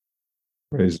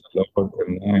Praise the Lord.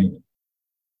 Tonight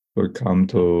we come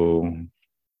to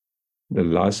the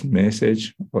last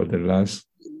message or the last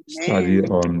study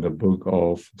on the book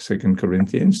of 2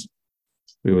 Corinthians.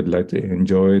 We would like to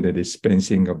enjoy the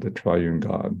dispensing of the triune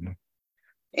God.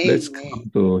 Let's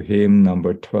come to hymn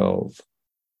number 12.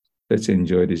 Let's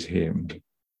enjoy this hymn.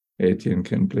 Etienne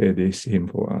can play this hymn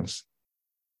for us.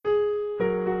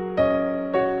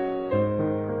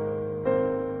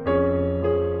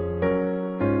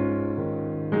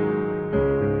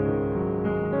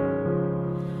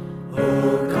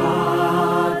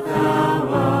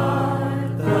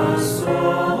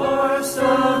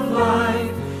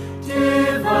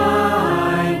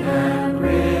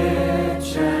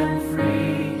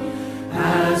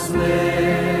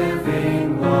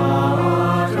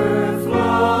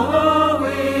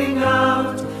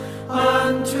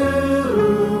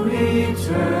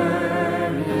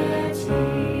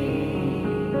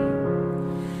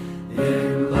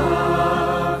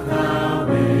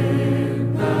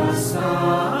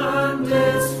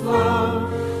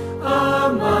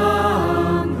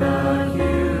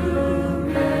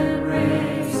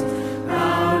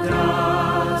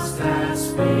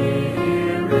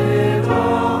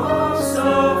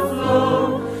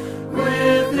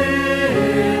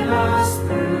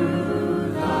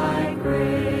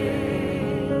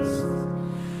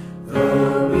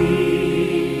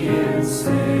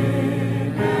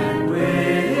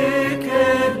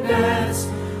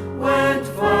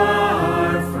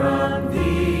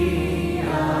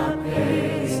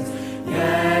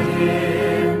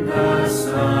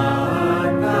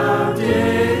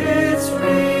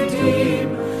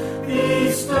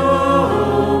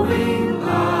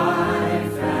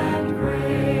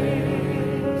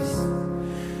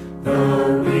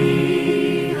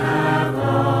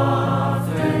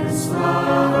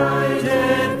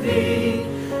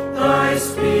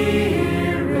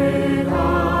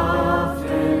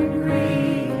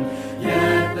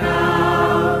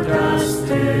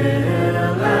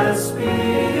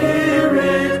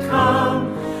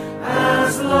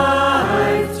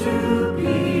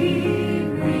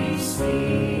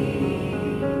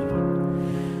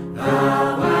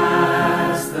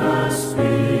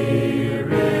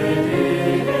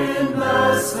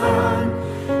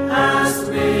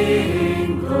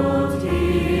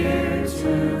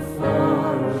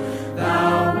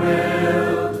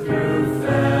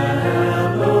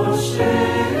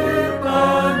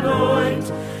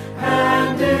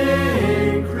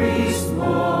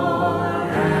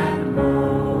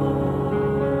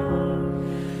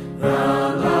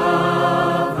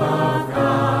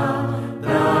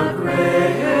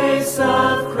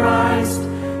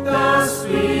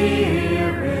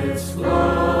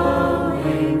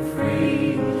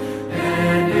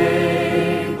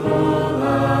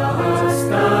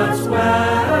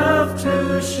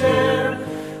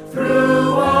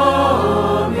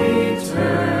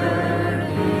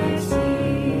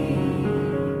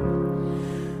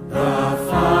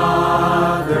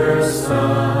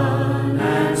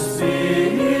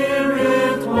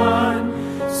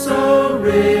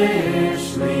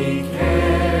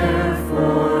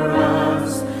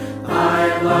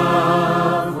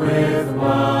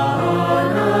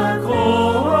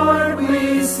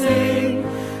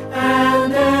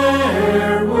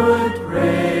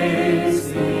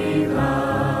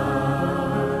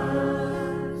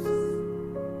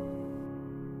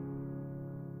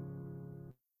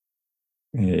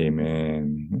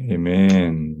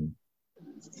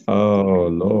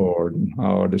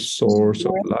 The source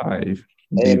of life,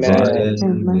 divine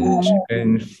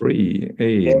and free.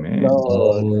 Amen.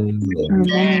 Amen.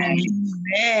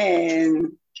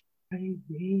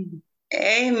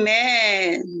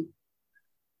 Amen.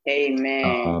 Amen.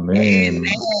 Amen.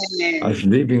 As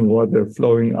living water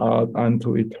flowing out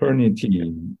unto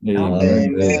eternity.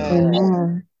 Amen.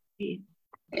 Amen.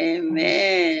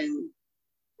 Amen.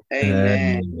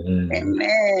 Amen.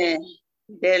 Amen.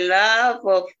 The love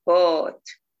of God,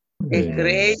 the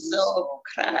grace of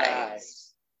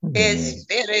Christ, His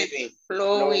Spirit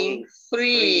flowing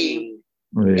free,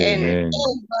 and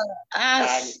over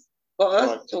us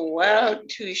God's will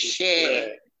to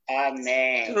share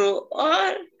through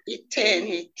all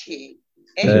eternity.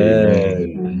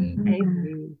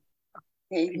 Amen.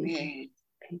 Amen.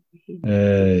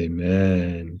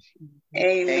 Amen.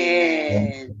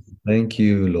 Amen. Thank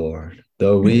you, Lord.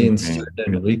 Though we in sin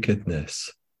and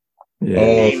wickedness,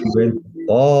 went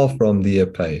far from thee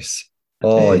apace,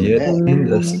 yet in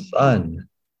the Son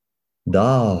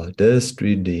thou didst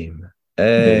redeem.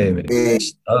 Amen.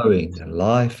 Bestowing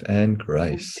life and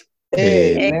grace.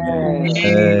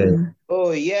 Amen.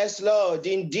 Oh, yes, Lord.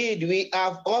 Indeed, we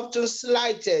have often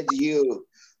slighted you.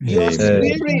 Your Amen.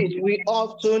 spirit we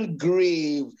often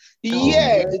grieve.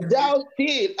 Yet thou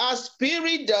still, our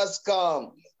spirit does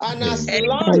come and has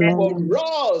life for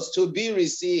us to be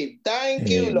received. Thank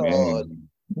you, Lord.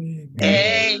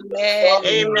 Amen.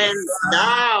 Amen.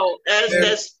 Thou as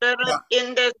the Spirit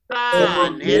in the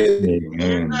Son,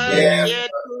 and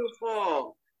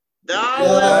heretofore. Thou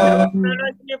as the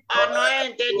Spirit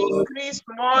anointed, increase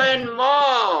more and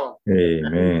more.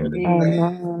 Amen.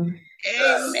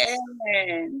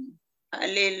 Amen.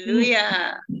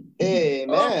 Hallelujah.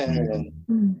 Amen.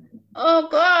 Oh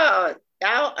God,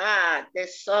 thou art the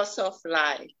source of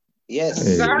life.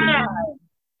 Yes. Dry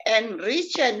and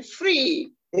rich and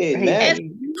free. Amen. As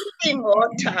living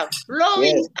water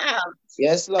flowing out.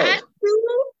 Yes, Lord. Unto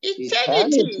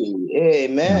eternity.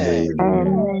 Amen.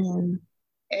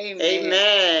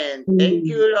 Amen. Thank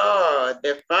you, Lord.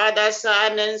 The Father,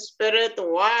 Son, and Spirit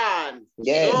one.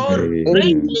 Yes. So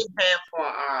greatly care for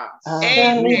us.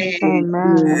 Amen.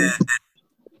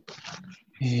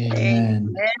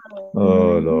 Amen.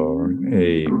 Oh Lord.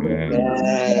 Amen.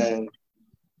 Amen.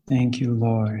 Thank you,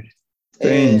 Lord.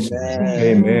 Saints, Amen.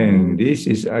 amen. This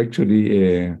is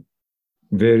actually a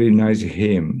very nice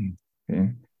hymn. Okay?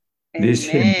 This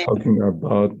hymn talking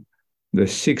about the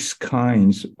 6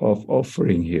 kinds of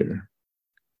offering here.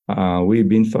 We've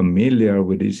been familiar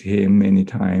with this hymn many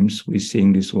times. We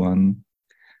sing this one.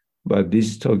 But this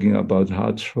is talking about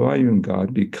how triune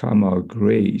God become our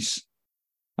grace,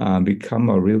 become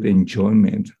our real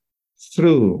enjoyment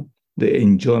through the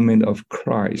enjoyment of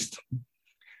Christ.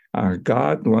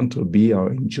 God wants to be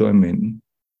our enjoyment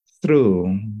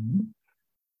through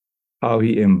how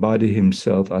he embodied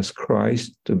himself as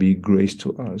Christ to be grace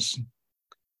to us.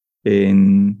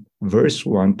 In verse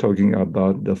 1, talking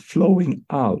about the flowing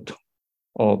out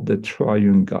of the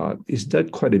triune God. Is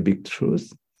that quite a big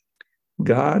truth?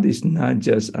 God is not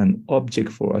just an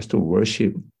object for us to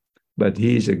worship, but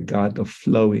he is a God of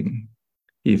flowing.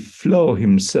 He flows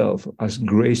himself as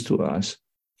grace to us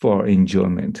for our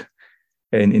enjoyment.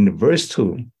 And in verse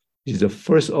 2, is the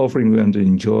first offering we want to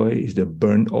enjoy is the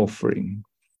burnt offering.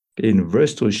 In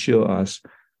verse 2 show us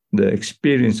the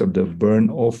experience of the burnt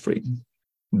offering,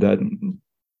 that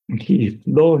he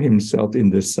flowed himself in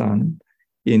the Son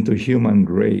into human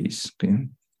race, okay?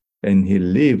 And he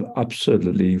lived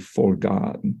absolutely for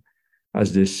God,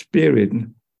 as the Spirit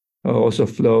also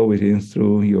flow within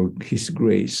through his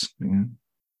grace. Okay?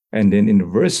 And then in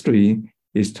verse 3,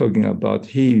 he's talking about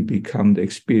he become the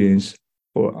experience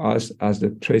for us as the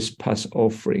trespass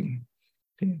offering.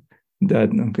 Okay?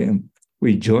 That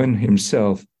we join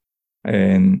himself,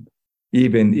 and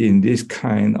even in this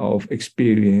kind of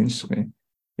experience,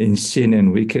 in sin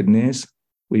and wickedness,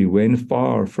 we went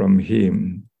far from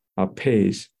him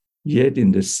apace, yet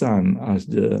in the Son as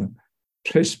the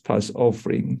trespass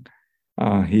offering,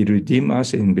 he redeemed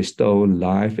us and bestowed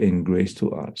life and grace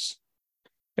to us.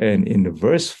 And in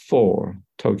verse 4,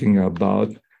 talking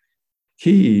about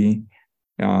we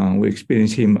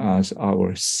experience him as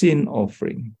our sin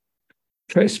offering.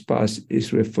 Trespass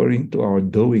is referring to our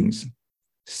doings.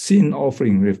 Sin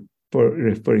offering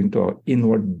referring to our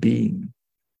inward being.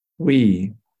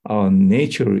 Our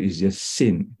nature is just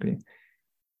sin. Okay?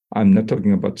 I'm not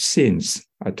talking about sins.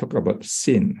 I talk about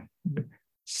sin. Okay?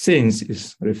 Sins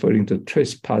is referring to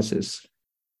trespasses.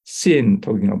 Sin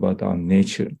talking about our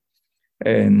nature.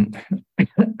 And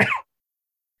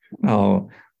our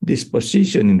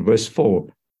disposition in verse 4,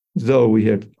 though we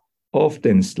have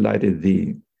often slighted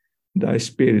thee, thy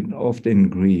spirit often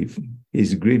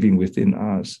is grieving within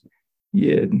us,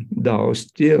 yet thou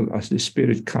still as the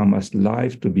Spirit come as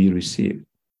life to be received.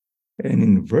 And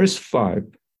in verse 5,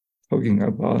 talking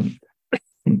about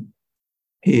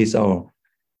he is our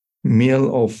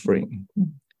meal offering.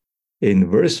 In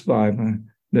verse 5,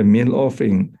 the meal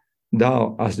offering,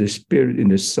 thou as the Spirit in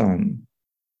the Son,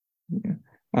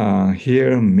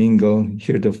 here mingle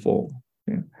heretofore.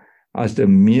 As the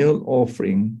meal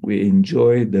offering, we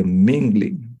enjoy the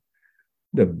mingling,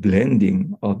 the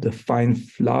blending of the fine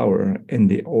flour and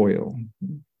the oil.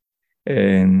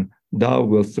 And thou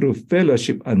wilt through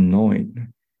fellowship anoint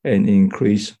and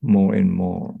increase more and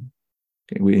more.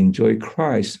 Okay, we enjoy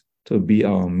Christ to be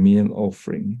our meal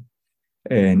offering.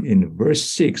 And in verse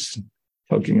 6,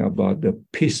 talking about the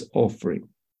peace offering,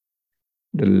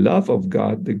 the love of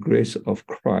God, the grace of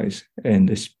Christ, and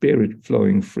the Spirit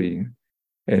flowing free,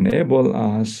 enable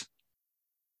us,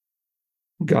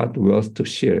 God wills to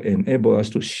share, enable us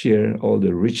to share all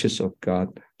the riches of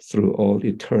God through all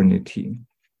eternity.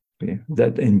 Okay?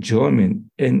 That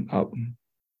enjoyment end up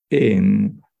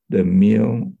in the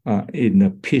meal, in the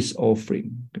peace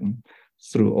offering. Okay?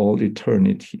 through all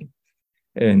eternity.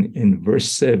 And in verse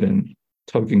 7,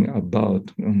 talking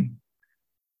about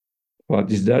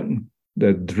what is that?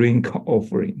 The drink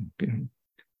offering.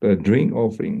 The drink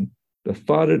offering. The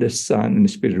Father, the Son, and the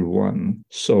Spirit one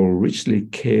so richly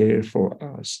care for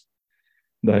us.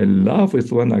 Thy love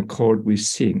with one accord we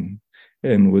sing,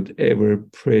 and would ever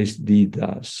praise thee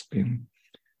thus.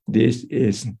 This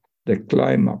is the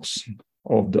climax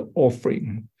of the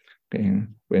offering.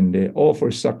 When they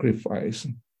offer sacrifice,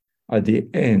 at the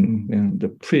end, the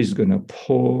priest is going to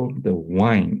pour the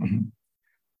wine,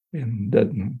 and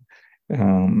that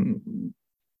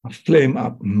flame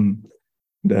up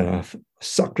the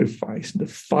sacrifice, the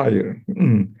fire.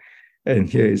 And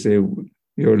here is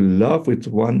your love with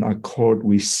one accord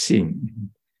we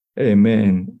sing.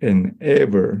 Amen. And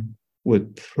ever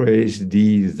would praise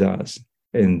thee thus.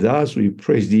 And thus we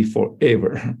praise thee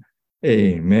forever.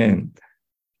 Amen.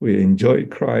 We enjoy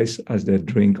Christ as the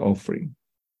drink offering.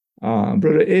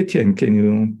 Brother Etienne, can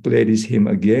you play this hymn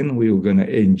again? We are going to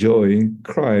enjoy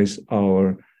Christ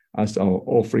as our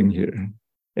offering here.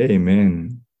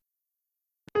 Amen.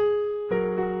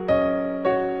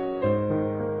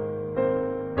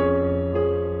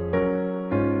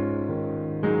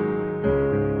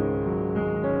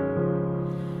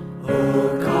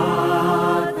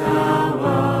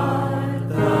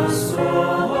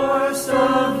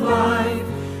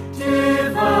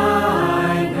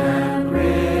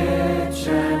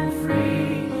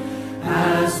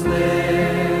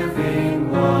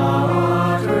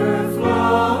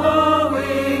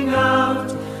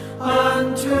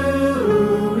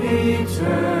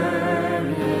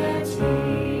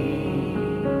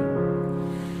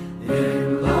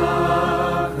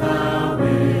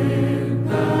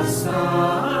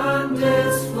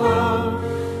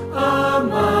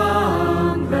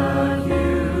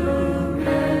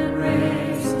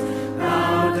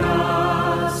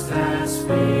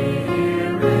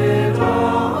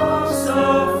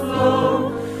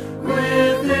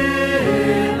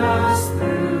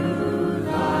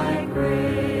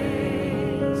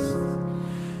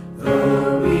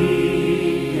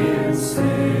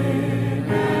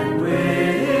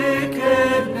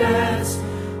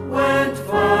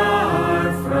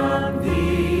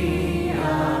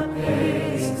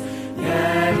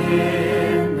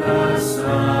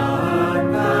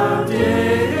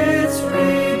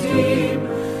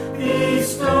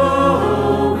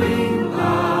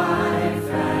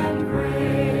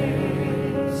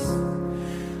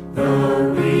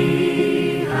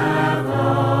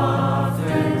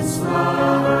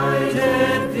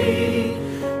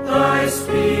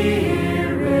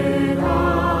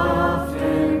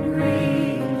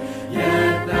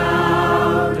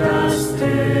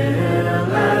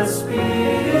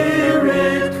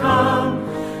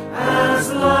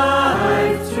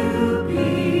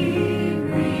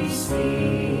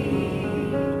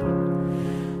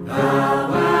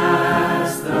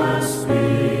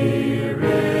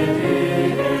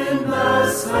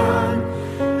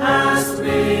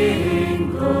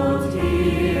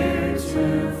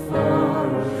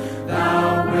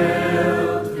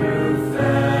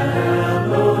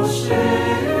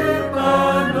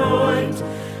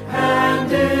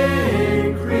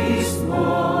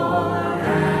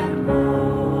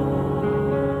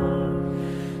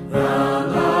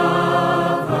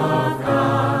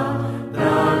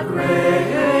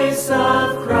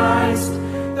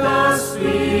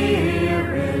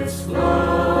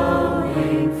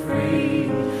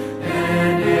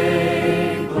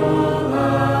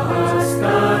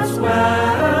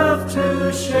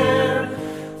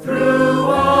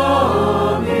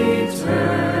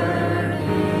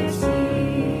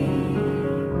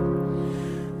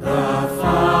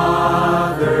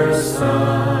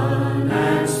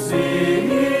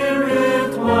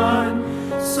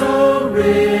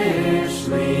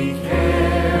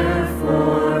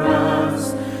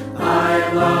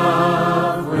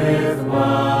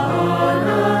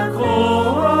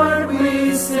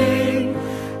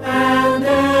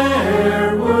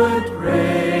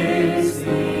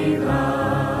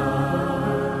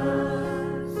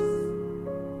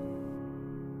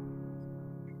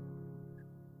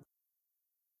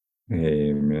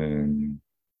 Amen.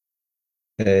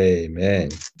 Amen.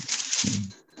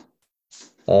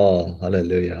 Oh,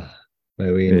 hallelujah.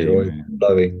 May we enjoy the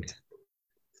flowing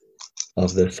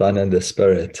of the Son and the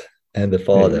Spirit and the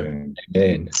Father. Amen.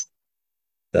 Amen.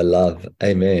 The love.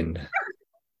 Amen.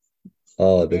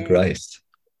 Oh, the grace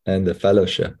and the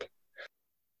fellowship.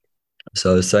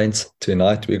 So, saints,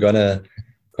 tonight we're going to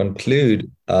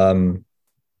conclude the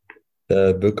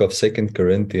book of 2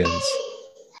 Corinthians.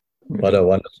 What a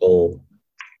wonderful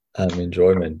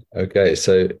enjoyment. Okay,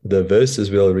 so the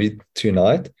verses we'll read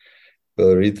tonight,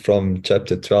 we'll read from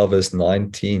chapter 12, verse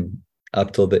 19,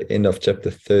 up till the end of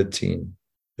chapter 13.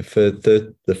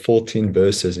 The 14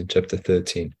 verses in chapter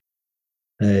 13.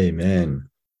 Amen.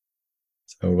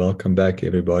 So welcome back,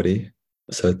 everybody.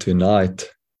 So tonight,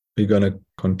 we're going to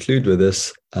conclude with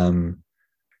this,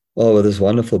 with this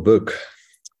wonderful book.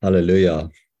 Hallelujah.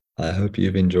 I hope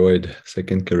you've enjoyed 2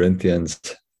 Corinthians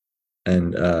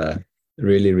and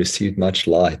really received much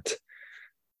light.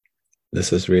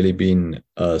 This has really been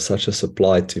such a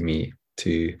supply to me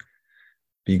to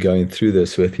be going through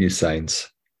this with you,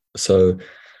 saints. So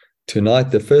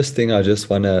tonight, the first thing I just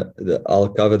want to, I'll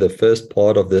cover the first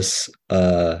part of this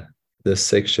this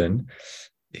section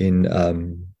in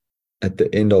at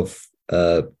the end of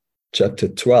chapter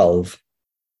 12.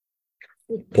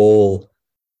 Paul,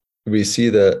 we see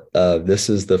that this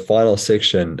is the final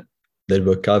section that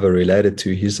we'll cover related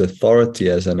to his authority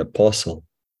as an apostle.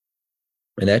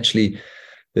 And actually,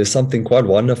 there's something quite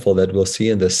wonderful that we'll see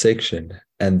in this section,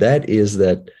 and that is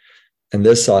that, and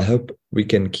this, I hope we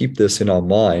can keep this in our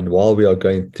mind while we are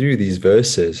going through these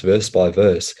verses, verse by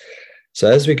verse. So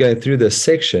as we go through this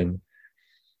section,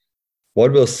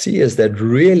 what we'll see is that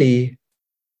really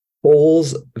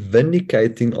Paul's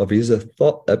vindicating of his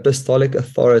apostolic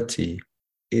authority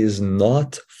is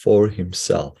not for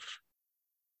himself.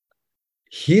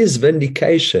 His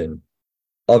vindication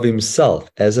of himself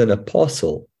as an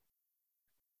apostle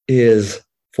is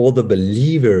for the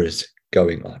believers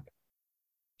going on.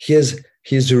 He's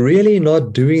really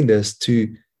not doing this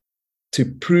to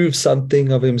prove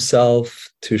something of himself,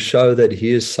 to show that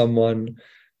he is someone,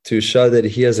 to show that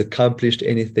he has accomplished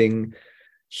anything.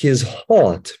 His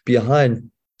heart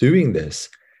behind doing this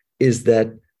is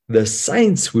that the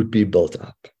saints would be built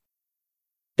up.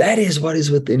 That is what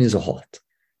is within his heart.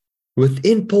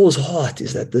 Within Paul's heart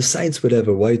is that the saints would have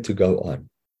a way to go on.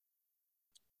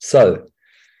 So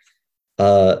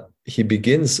he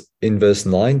begins in verse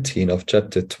 19 of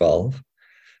chapter 12.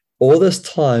 All this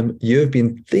time you have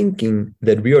been thinking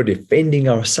that we are defending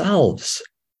ourselves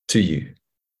to you.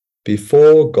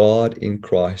 Before God in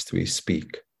Christ we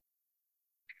speak.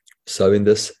 So in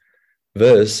this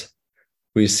verse,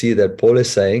 we see that Paul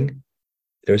is saying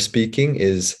their speaking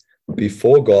is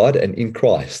before God and in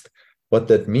Christ. What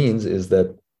that means is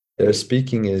that their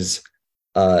speaking is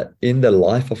in the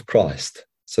life of Christ.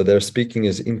 So their speaking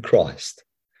is in Christ.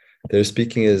 Their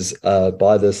speaking is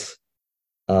by this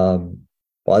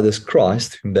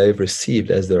Christ whom they've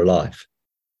received as their life.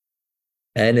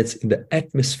 And it's in the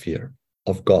atmosphere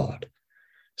of God.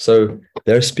 So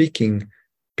they're speaking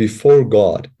before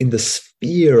God, in the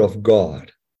sphere of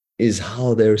God, is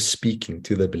how they're speaking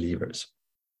to the believers.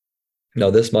 Now,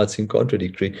 this might seem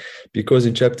contradictory because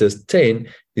in chapter 10,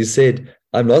 he said,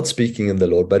 I'm not speaking in the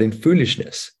Lord, but in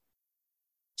foolishness.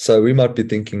 So we might be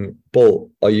thinking,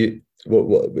 Paul, are you,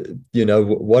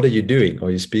 what are you doing?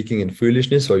 Are you speaking in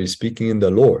foolishness or are you speaking in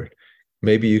the Lord?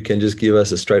 Maybe you can just give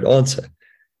us a straight answer.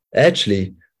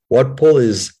 Actually, what's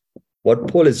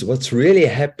really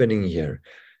happening here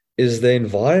is the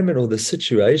environment or the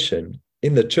situation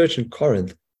in the church in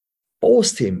Corinth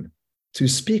forced him to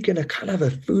speak in a kind of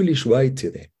a foolish way to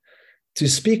them, to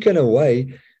speak in a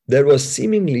way that was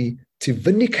seemingly to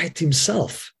vindicate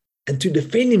himself and to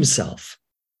defend himself.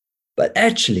 But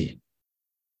actually,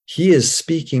 he is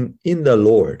speaking in the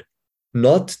Lord,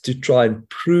 not to try and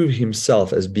prove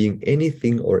himself as being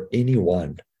anything or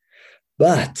anyone,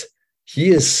 but he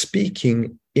is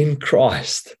speaking in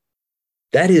Christ.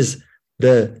 That is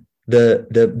the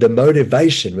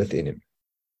motivation within him.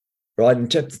 Right? In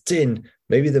chapter 10,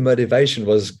 maybe the motivation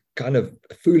was kind of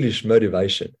a foolish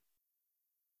motivation.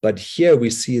 But here we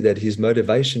see that his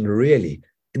motivation really,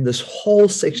 in this whole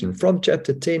section, from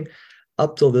chapter 10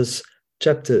 up till this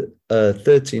chapter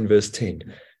 13, verse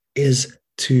 10, is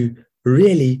to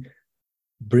really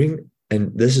bring,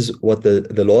 and this is what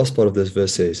the last part of this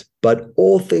verse says, but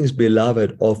all things,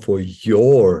 beloved, are for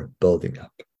your building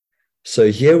up.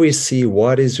 So here we see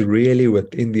what is really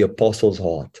within the apostles'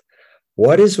 heart.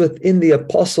 What is within the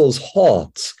apostles'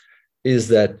 hearts is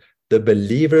that the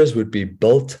believers would be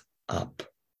built up.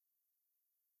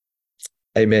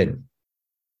 Amen.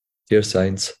 Dear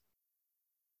saints.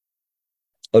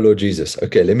 Oh, Lord Jesus.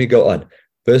 Okay, let me go on.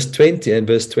 Verse 20 and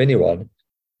verse 21,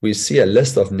 we see a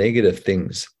list of negative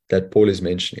things that Paul is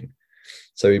mentioning.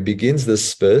 So he begins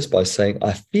this verse by saying,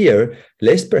 I fear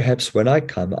lest perhaps when I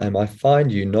come, I might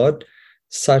find you not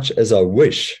such as I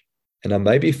wish, and I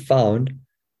may be found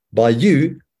by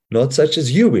you not such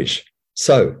as you wish.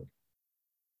 So,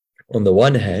 on the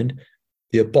one hand,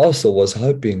 the apostle was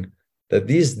hoping that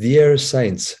these dear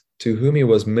saints to whom he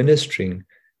was ministering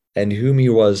and whom he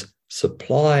was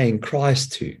supplying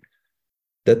Christ to,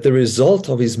 that the result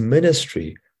of his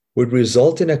ministry would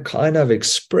result in a kind of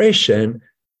expression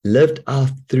lived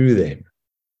out through them.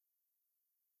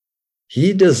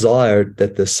 He desired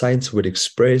that the saints would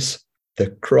express the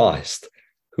Christ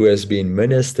who has been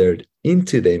ministered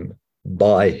into them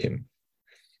by him.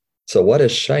 So what a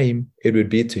shame it would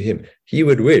be to him. He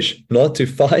would wish not to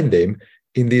find them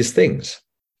in these things.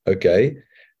 Okay?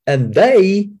 And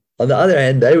they, on the other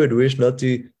hand, they would wish not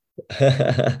to,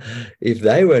 if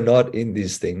they were not in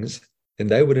these things, then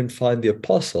they wouldn't find the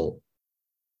apostle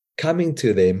coming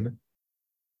to them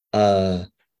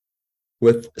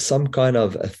with some kind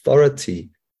of authority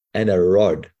and a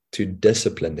rod to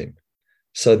discipline them.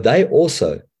 So they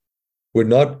also would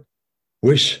not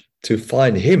wish to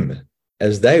find him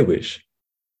as they wish,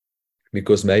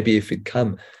 because maybe if he'd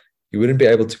come, he wouldn't be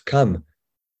able to come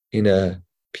in a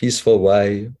peaceful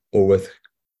way or with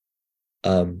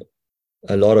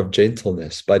a lot of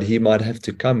gentleness, but he might have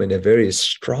to come in a very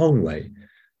strong way,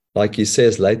 like he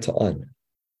says later on,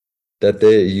 that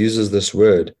there he uses this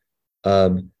word,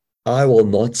 I will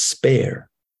not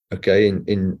spare, okay,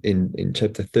 in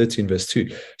chapter 13, verse 2.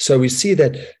 So we see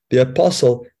that the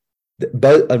apostle,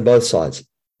 on both sides,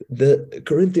 the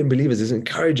Corinthian believers is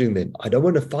encouraging them. I don't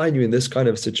want to find you in this kind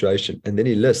of situation. And then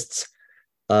he lists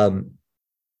a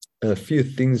few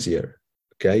things here.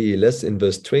 Okay, he lists in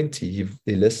verse 20,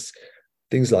 he lists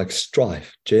things like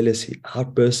strife, jealousy,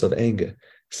 outbursts of anger,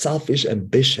 selfish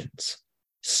ambitions,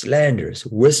 slanders,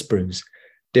 whisperings,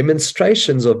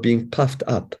 demonstrations of being puffed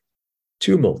up,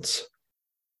 tumults,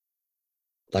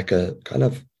 like a kind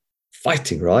of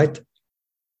fighting, right?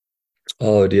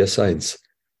 Oh, dear saints,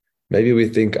 maybe we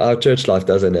think our church life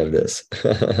doesn't have this.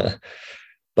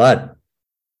 But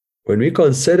when we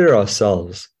consider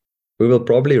ourselves, we will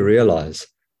probably realize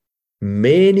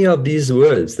many of these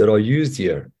words that are used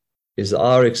here is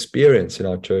our experience in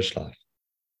our church life.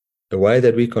 The way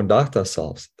that we conduct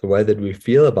ourselves, the way that we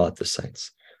feel about the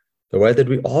saints, the way that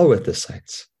we are with the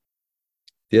saints.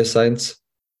 Dear saints,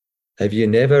 have you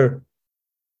never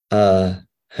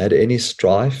had any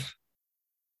strife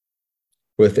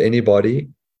with anybody?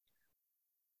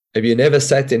 Have you never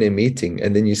sat in a meeting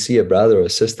and then you see a brother or a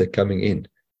sister coming in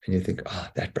and you think,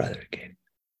 that brother again.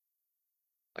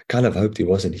 I kind of hoped he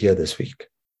wasn't here this week.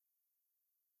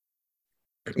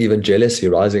 Even jealousy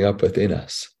rising up within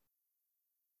us.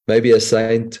 Maybe a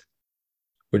saint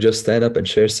would just stand up and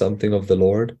share something of the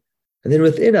Lord. And then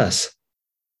within us,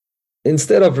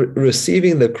 instead of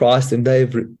receiving the Christ and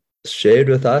they've shared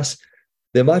with us,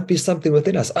 there might be something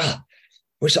within us.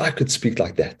 Wish I could speak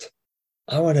like that.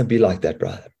 I want to be like that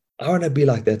brother. I want to be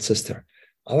like that sister.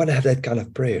 I want to have that kind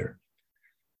of prayer.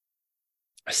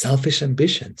 Selfish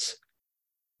ambitions,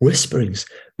 whisperings.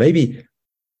 Maybe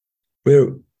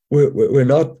we're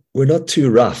not too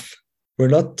rough. We're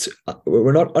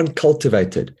not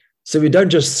uncultivated. So we don't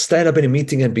just stand up in a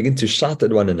meeting and begin to shout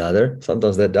at one another.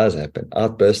 Sometimes that does happen.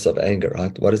 Outbursts of anger,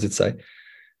 right? What does it say?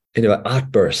 Anyway,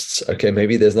 outbursts. Okay,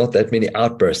 maybe there's not that many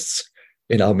outbursts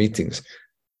in our meetings.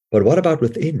 But what about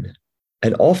within?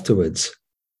 And afterwards,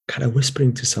 kind of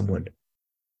whispering to someone,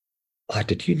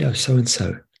 did you know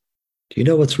so-and-so? Do you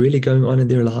know what's really going on in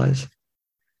their lives?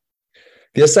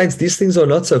 Dear saints, these things are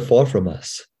not so far from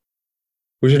us.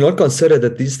 We should not consider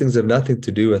that these things have nothing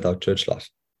to do with our church life.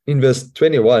 In verse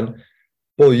 21,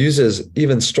 Paul uses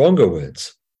even stronger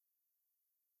words.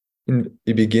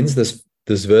 He begins this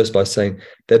verse by saying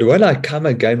that when I come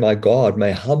again, my God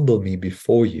may humble me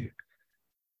before you,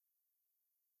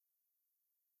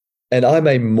 and I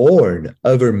may mourn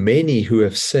over many who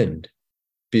have sinned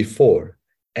before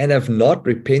and have not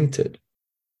repented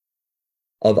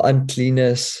of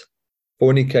uncleanness,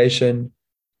 fornication,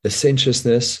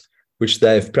 licentiousness, which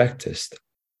they have practiced.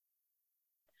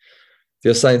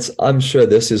 Dear saints, I'm sure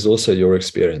this is also your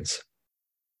experience.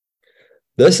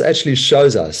 This actually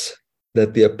shows us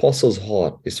that the apostle's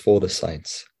heart is for the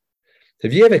saints.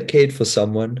 Have you ever cared for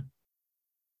someone,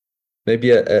 maybe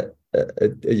a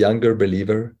younger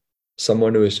believer,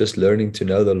 someone who is just learning to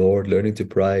know the Lord, learning to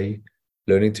pray,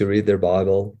 learning to read their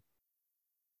Bible?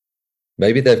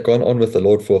 Maybe they've gone on with the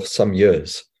Lord for some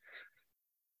years.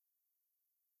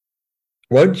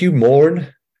 Won't you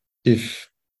mourn if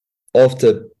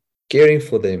after caring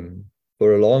for them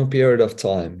for a long period of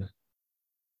time,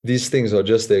 these things are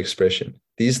just the expression?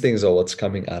 These things are what's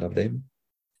coming out of them.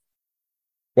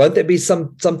 Won't there be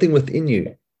something within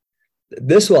you?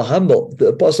 This will humble. The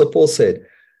Apostle Paul said,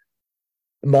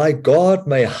 my God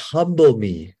may humble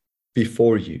me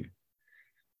before you.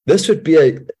 This would be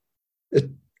a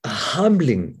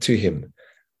humbling to him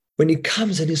when he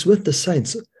comes and is with the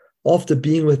saints after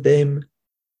being with them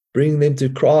bringing them to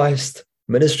Christ,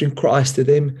 ministering Christ to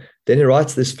them. Then he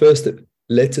writes this first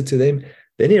letter to them.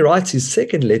 Then he writes his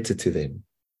second letter to them.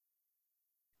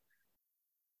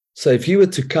 So if he were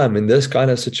to come in this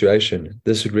kind of situation,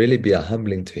 this would really be a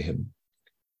humbling to him.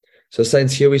 So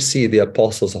saints, here we see the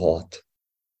apostle's heart.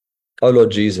 Oh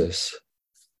Lord Jesus,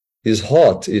 his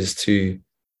heart is to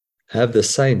have the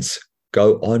saints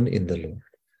go on in the Lord.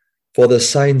 For the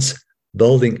saints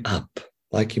building up,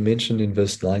 like you mentioned in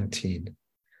verse 19.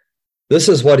 This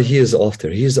is what he is after.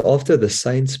 He is after the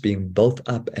saints being built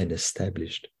up and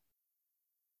established.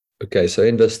 Okay, so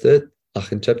in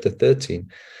chapter 13,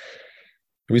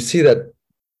 we see that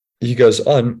he goes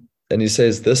on and he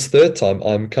says, this third time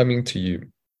I'm coming to you.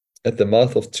 At the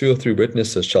mouth of 2 or 3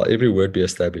 witnesses shall every word be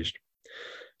established.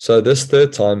 So this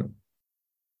third time,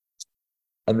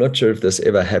 I'm not sure if this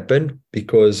ever happened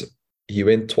because he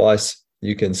went twice.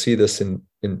 You can see this in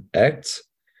Acts.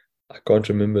 I can't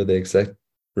remember the exact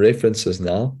references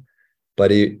now,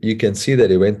 but you can see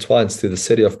that he went twice to the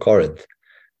city of Corinth.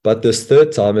 But this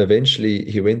third time, eventually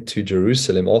he went to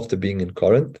Jerusalem after being in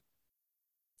Corinth.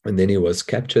 And then he was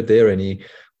captured there and he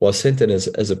was sent in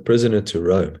as a prisoner to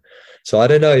Rome. So I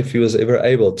don't know if he was ever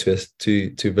able to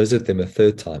visit them a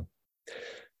third time.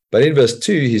 But in verse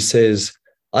 2, he says,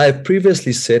 I have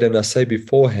previously said, and I say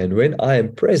beforehand, when I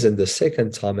am present the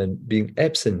second time and being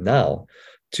absent now,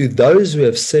 to those who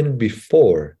have sinned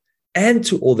before and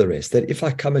to all the rest, that if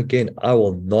I come again, I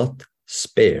will not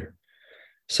spare.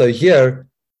 So here,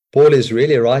 Paul is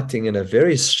really writing in a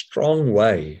very strong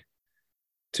way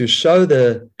to show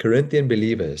the Corinthian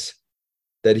believers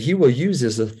that he will use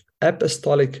his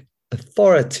apostolic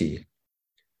authority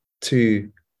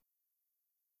to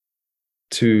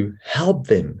help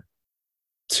them,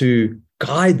 to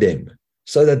guide them,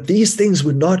 so that these things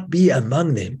would not be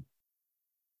among them.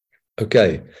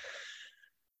 Okay.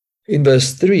 In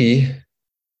verse 3,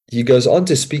 he goes on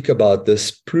to speak about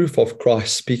this proof of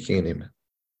Christ speaking in him.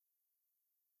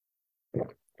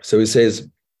 So he says,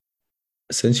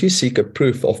 since you seek a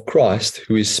proof of Christ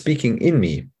who is speaking in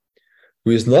me,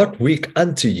 who is not weak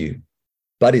unto you,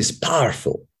 but is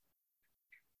powerful.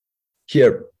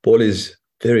 Here, Paul is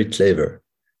very clever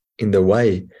in the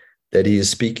way that he is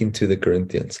speaking to the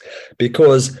Corinthians,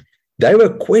 because they were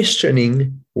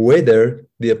questioning whether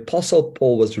the apostle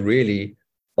Paul was really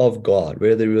of God,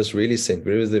 whether he was really sent,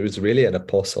 whether he was really an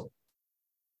apostle.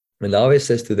 And now he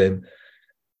says to them,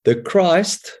 the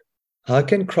Christ, how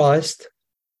can Christ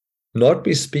not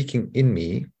be speaking in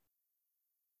me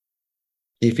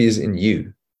if he is in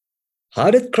you?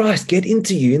 How did Christ get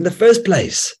into you in the first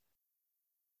place?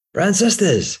 Brothers and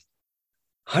sisters,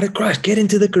 how did Christ get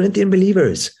into the Corinthian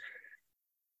believers?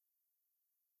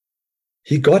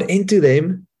 He got into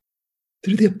them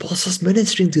through the apostles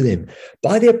ministering to them.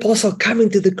 By the apostle coming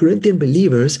to the Corinthian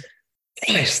believers,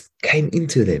 Christ came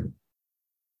into them.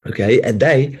 Okay, and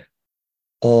they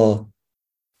are, oh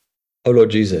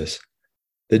Lord Jesus,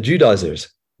 the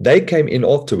Judaizers, they came in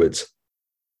afterwards,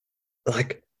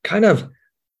 like kind of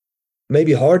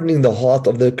maybe hardening the heart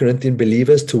of the Corinthian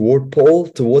believers toward Paul,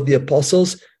 toward the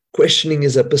apostles, questioning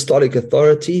his apostolic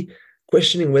authority,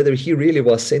 questioning whether he really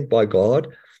was sent by God.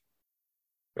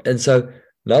 And so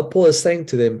now Paul is saying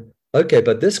to them, okay,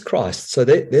 but this Christ, so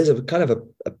there's a kind of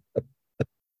a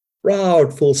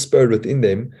proudful spirit within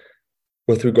them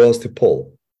with regards to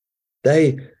Paul.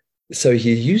 So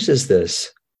he uses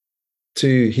this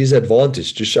to his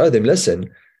advantage to show them, listen,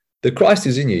 the Christ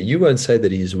is in you. You won't say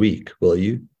that he is weak, will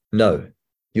you? No,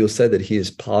 you'll say that he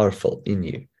is powerful in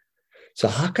you. So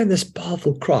how can this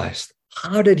powerful Christ,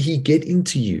 how did he get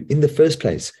into you in the first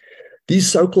place? These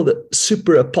so-called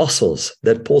super apostles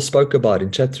that Paul spoke about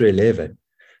in chapter 11,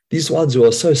 these ones who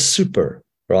are so super,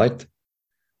 right?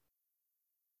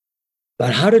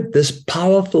 But how did this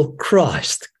powerful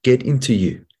Christ get into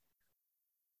you?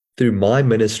 Through my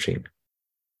ministry.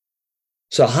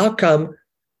 So how come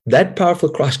that powerful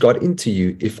Christ got into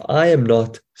you if I am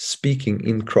not speaking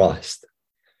in Christ?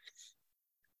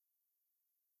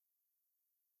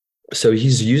 So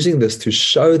he's using this to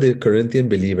show the Corinthian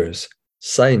believers,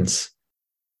 saints,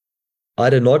 I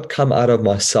did not come out of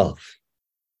myself.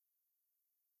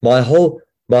 My whole,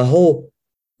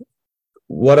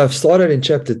 what I've started in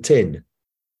chapter 10,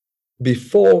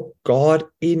 before God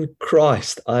in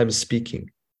Christ, I'm speaking.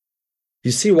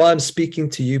 You see why I'm speaking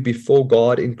to you before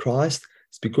God in Christ?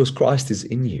 It's because Christ is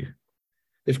in you.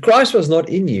 If Christ was not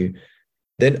in you,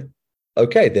 then,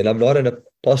 okay, then I'm not an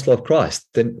apostle of Christ.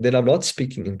 Then I'm not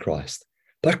speaking in Christ.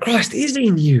 But Christ is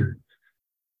in you.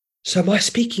 So my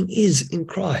speaking is in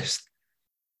Christ.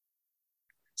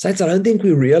 Saints, I don't think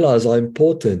we realize how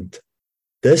important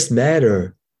this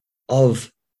matter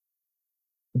of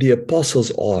the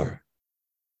apostles are.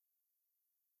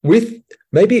 With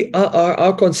maybe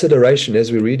our consideration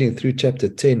as we're reading through chapter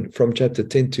 10, from chapter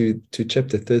 10 to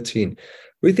chapter 13,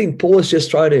 we think Paul is just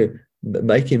trying to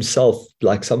make himself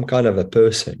like some kind of a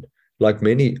person, like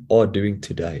many are doing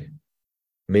today.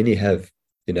 Many have,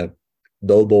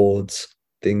 billboards,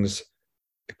 things,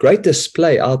 great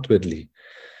display outwardly.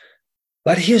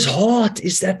 But his heart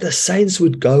is that the saints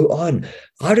would go on.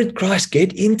 How did Christ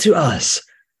get into us?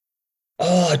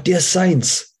 Oh, dear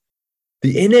saints,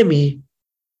 the enemy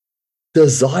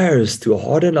desires to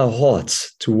harden our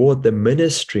hearts toward the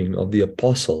ministering of the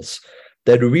apostles,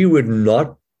 that we would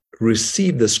not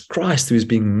receive this Christ who is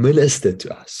being ministered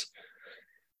to us.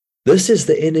 This is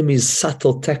the enemy's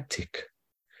subtle tactic.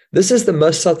 This is the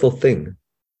most subtle thing.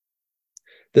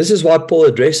 This is why Paul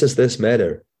addresses this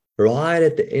matter right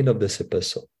at the end of this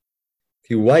epistle.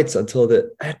 He waits until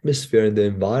the atmosphere and the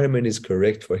environment is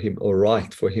correct for him, or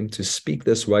right for him to speak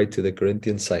this way to the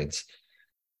Corinthian saints.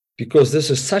 Because this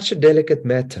is such a delicate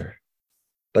matter.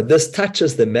 But this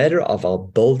touches the matter of our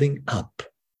building up.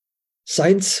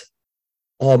 Saints,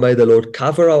 may the Lord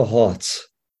cover our hearts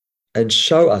and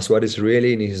show us what is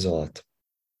really in his heart.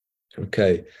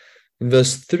 Okay. In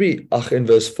verse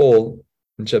 4,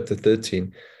 in chapter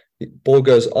 13, Paul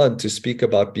goes on to speak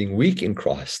about being weak in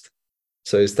Christ.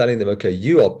 So he's telling them, okay,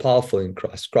 you are powerful in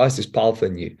Christ. Christ is powerful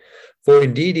in you. For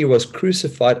indeed he was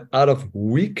crucified out of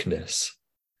weakness,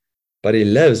 but he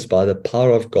lives by the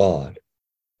power of God.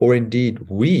 For indeed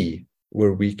we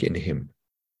were weak in him,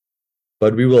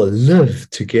 but we will live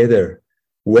together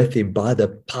with him by the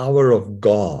power of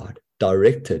God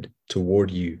directed toward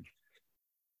you.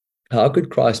 How could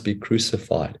Christ be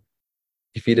crucified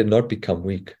if he did not become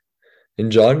weak?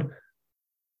 In John,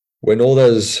 when all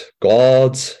those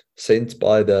guards sent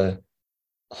by the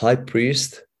high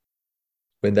priest,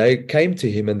 when they came to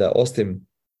him and they asked him,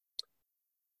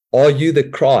 are you the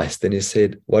Christ? And he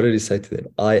said, what did he say to them?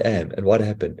 I am. And what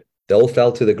happened? They all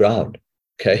fell to the ground.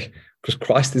 Okay? Because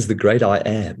Christ is the great I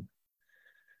am.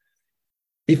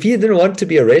 If he didn't want to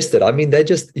be arrested,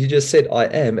 he just said, I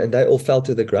am, and they all fell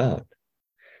to the ground.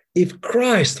 If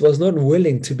Christ was not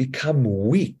willing to become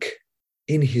weak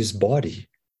in his body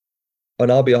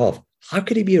on our behalf, how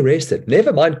could he be arrested?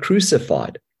 Never mind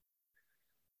crucified.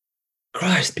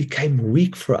 Christ became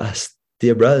weak for us,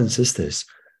 dear brothers and sisters,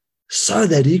 so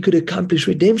that he could accomplish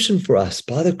redemption for us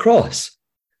by the cross.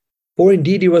 For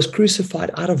indeed he was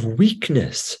crucified out of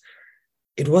weakness.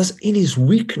 It was in his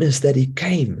weakness that he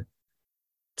came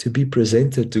to be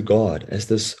presented to God as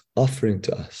this offering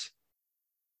to us.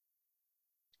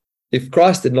 If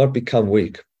Christ did not become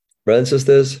weak, brothers and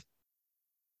sisters,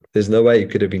 there's no way he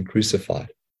could have been crucified.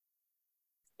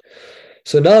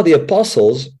 So now the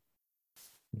apostles,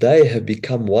 they have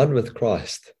become one with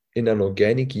Christ in an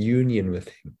organic union with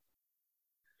him.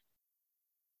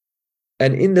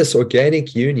 And in this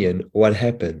organic union, what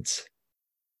happens?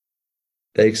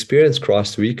 They experience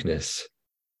Christ's weakness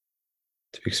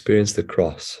to experience the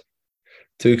cross,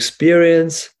 to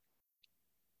experience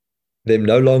them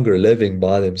no longer living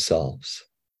by themselves.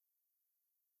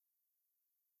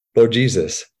 Lord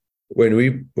Jesus, when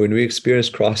we experience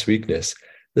Christ's weakness,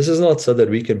 this is not so that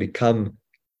we can become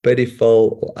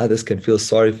pitiful or others can feel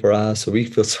sorry for us or we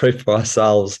feel sorry for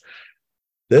ourselves.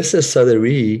 This is so that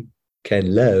we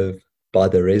can live by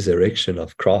the resurrection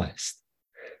of Christ.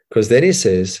 Because then he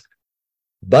says,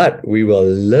 but we will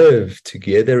live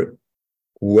together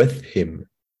with him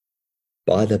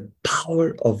by the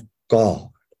power of God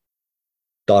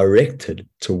directed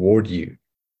toward you.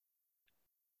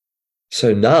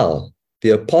 So now the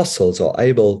apostles are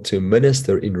able to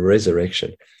minister in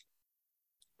resurrection.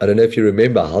 I don't know if you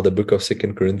remember how the book of 2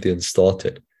 Corinthians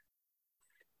started,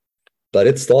 but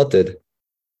it started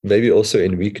maybe also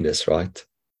in weakness, right?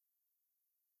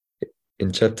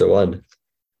 In chapter 1,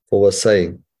 Paul was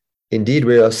saying, indeed,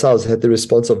 we ourselves had the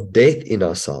response of death in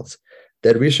ourselves,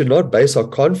 that we should not base our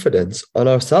confidence on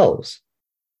ourselves,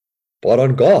 but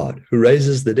on God who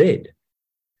raises the dead.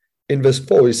 In verse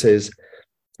 4, he says,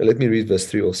 let me read verse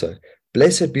 3 also.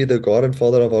 Blessed be the God and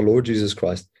Father of our Lord Jesus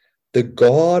Christ, the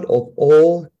God of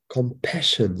all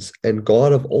compassions and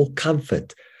God of all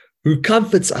comfort, who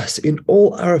comforts us in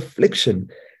all our affliction,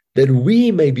 that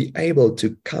we may be able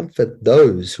to comfort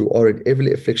those who are in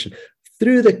every affliction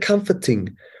through the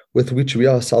comforting with which we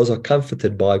ourselves are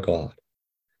comforted by God.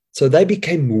 So they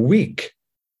became weak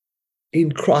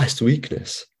in Christ's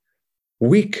weakness,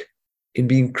 weak in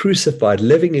being crucified,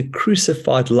 living a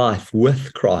crucified life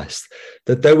with Christ,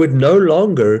 that they would no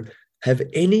longer have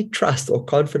any trust or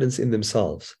confidence in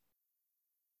themselves.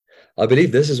 I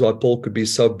believe this is why Paul could be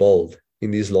so bold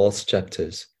in these last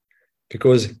chapters,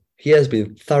 because he has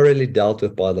been thoroughly dealt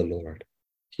with by the Lord.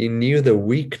 He knew the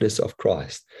weakness of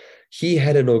Christ. He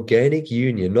had an organic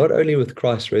union, not only with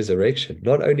Christ's resurrection,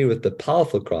 not only with the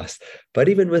powerful Christ, but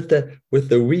even with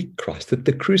the weak Christ, with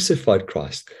the crucified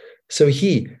Christ. So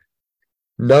he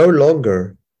no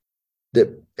longer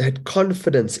had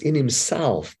confidence in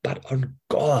himself, but on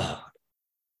God,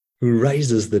 who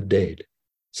raises the dead.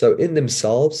 So in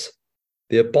themselves,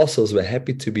 the apostles were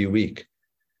happy to be weak,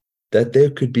 that there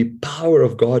could be power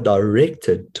of God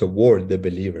directed toward the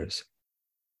believers.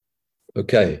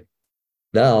 Okay,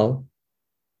 now,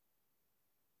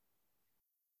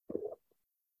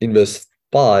 in verse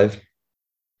 5,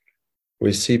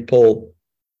 we see Paul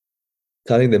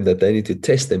telling them that they need to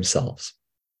test themselves.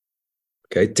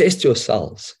 Okay, test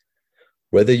yourselves,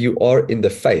 whether you are in the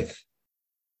faith.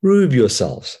 Prove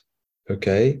yourselves.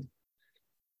 Okay,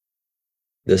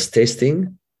 this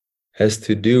testing has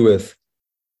to do with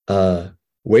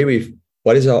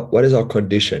what is our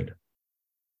condition?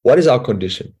 What is our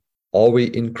condition? Are we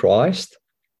in Christ?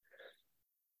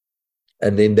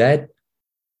 And then that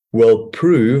will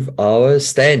prove our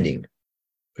standing.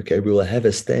 Okay, we will have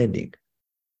a standing.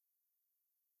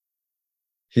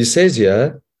 He says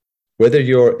here, whether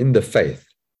you're in the faith.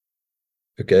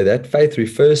 Okay, that faith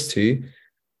refers to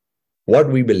what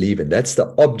we believe in. That's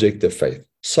the object of faith.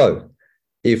 So,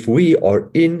 if we are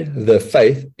in the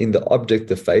faith, in the object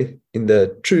of faith, in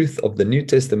the truth of the New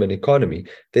Testament economy,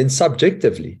 then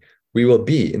subjectively, we will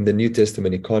be in the New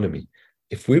Testament economy.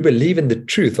 If we believe in the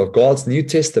truth of God's New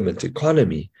Testament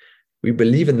economy, we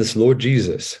believe in this Lord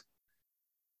Jesus.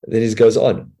 Then he goes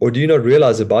on, or do you not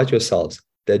realize about yourselves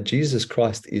that Jesus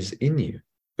Christ is in you?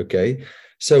 Okay,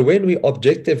 so when we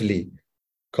objectively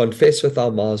confess with our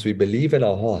mouths, we believe in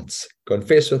our hearts,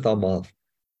 confess with our mouth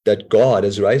that God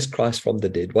has raised Christ from the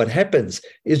dead, what happens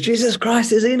is Jesus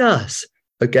Christ is in us.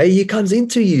 Okay, he comes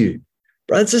into you.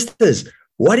 Brothers and sisters,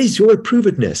 what is your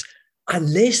approvedness?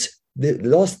 Unless, the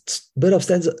last bit of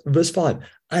stanza, verse 5,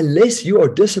 unless you are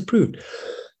disapproved.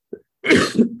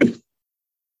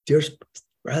 Dear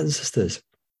brothers and sisters,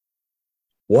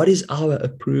 what is our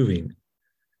approving?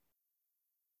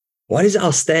 What is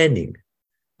our standing?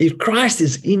 If Christ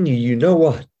is in you, you know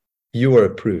what? You are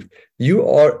approved. You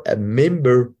are a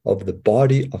member of the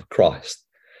body of Christ.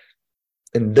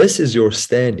 And this is your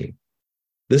standing.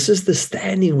 This is the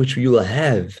standing which you will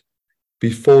have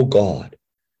before God,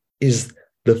 is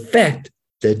the fact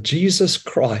that Jesus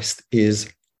Christ is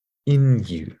in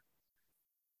you.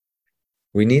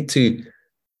 We need to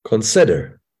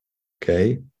consider,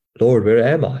 okay, Lord, where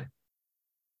am I?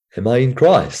 Am I in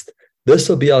Christ? This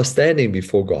will be our standing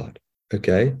before God,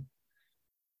 okay?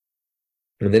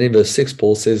 And then in verse 6,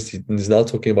 Paul says, he's now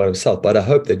talking about himself, but I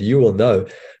hope that you will know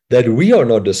that we are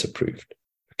not disapproved.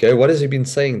 Okay, what has he been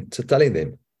saying, telling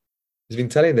them? He's been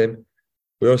telling them,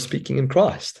 we are speaking in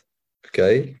Christ.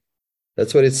 Okay,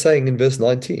 that's what it's saying in verse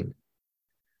 19.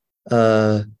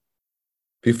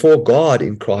 Before God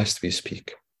in Christ we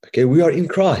speak. Okay, we are in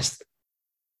Christ.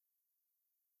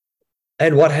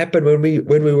 And what happened when we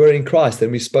were in Christ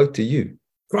and we spoke to you?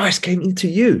 Christ came into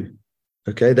you.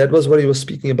 Okay, that was what he was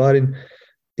speaking about in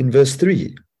verse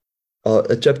 3,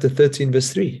 chapter 13,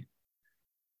 verse 3.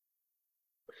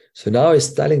 So now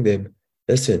he's telling them,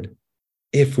 listen,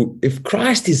 if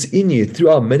Christ is in you through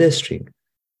our ministry,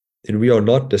 then we are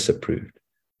not disapproved.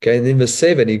 Okay, and in verse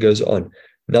 7, he goes on,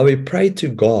 now we pray to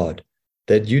God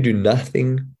that you do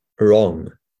nothing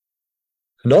wrong.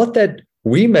 Not that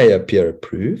we may appear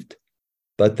approved,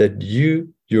 but that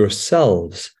you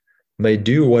yourselves may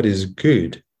do what is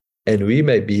good, and we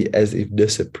may be as if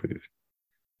disapproved.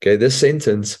 Okay, this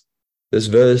sentence, this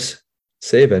verse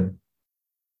 7,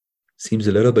 seems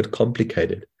a little bit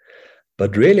complicated.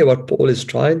 But really what Paul is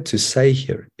trying to say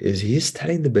here is he's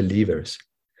telling the believers,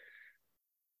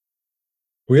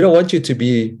 we don't want you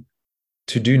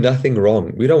to do nothing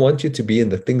wrong. We don't want you to be in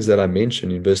the things that I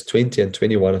mentioned in verse 20 and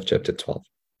 21 of chapter 12.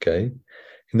 Okay,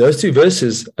 in those two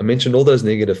verses, I mentioned all those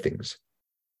negative things.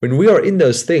 When we are in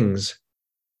those things,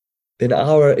 then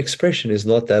our expression is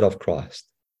not that of Christ.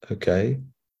 Okay,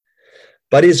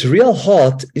 but his real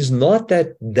heart is not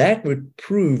that would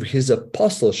prove his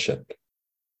apostleship.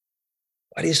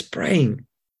 But he's praying,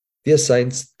 dear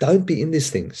saints, don't be in these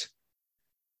things.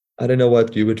 I don't know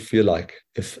what you would feel like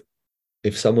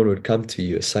if someone would come to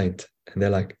you, a saint, and they're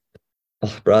like,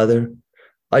 oh, brother,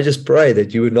 I just pray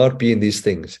that you would not be in these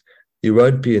things. You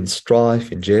won't be in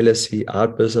strife, in jealousy,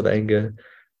 outbursts of anger,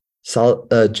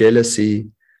 jealousy,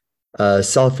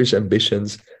 selfish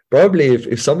ambitions. Probably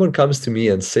if someone comes to me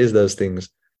and says those things,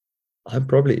 I'm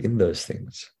probably in those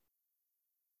things.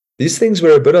 These things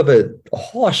were a bit of a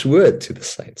harsh word to the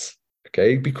saints,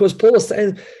 okay? Because Paul is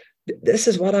saying, This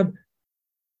is what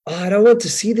I don't want to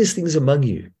see these things among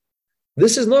you.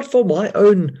 This is not for my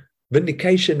own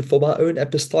vindication, for my own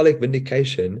apostolic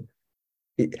vindication.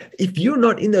 If you're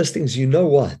not in those things, you know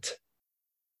what?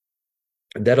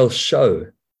 That'll show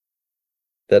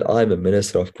that I'm a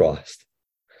minister of Christ.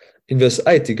 In verse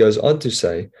 8, he goes on to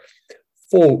say,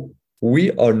 for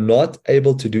we are not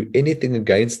able to do anything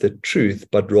against the truth,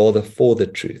 but rather for the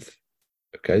truth.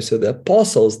 Okay, so the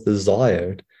apostles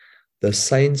desired the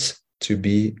saints to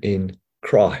be in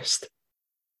Christ.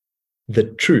 The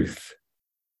truth.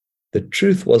 The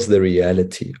truth was the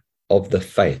reality of the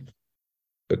faith.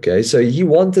 Okay, so he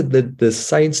wanted the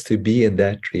saints to be in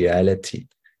that reality.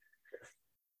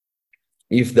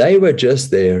 If they were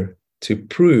just there to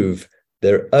prove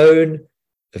their own,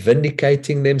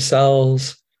 vindicating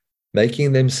themselves,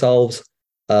 making themselves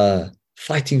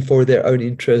fighting for their own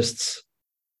interests,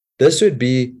 this would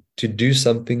be to do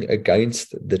something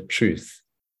against the truth.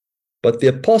 But the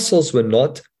apostles were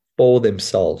not for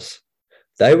themselves.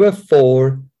 They were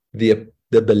for the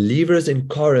believers in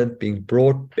Corinth being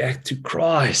brought back to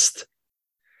Christ.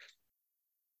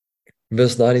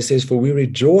 Verse 9, he says, for we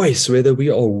rejoice whether we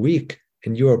are weak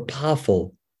and you are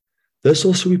powerful. This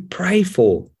also we pray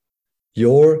for,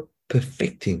 your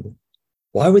perfecting.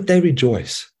 Why would they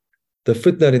rejoice? The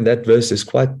footnote in that verse is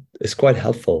quite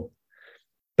helpful.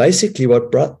 Basically,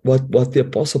 what the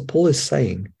Apostle Paul is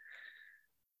saying,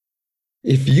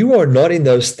 if you are not in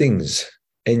those things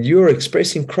and you are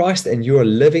expressing Christ and you are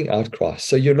living out Christ,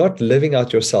 so you're not living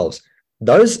out yourselves,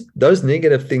 those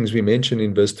negative things we mentioned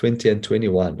in verse 20 and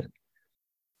 21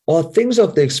 are things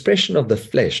of the expression of the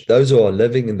flesh, those who are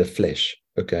living in the flesh.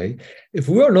 Okay, if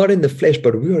we are not in the flesh,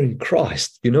 but we are in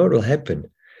Christ, you know what will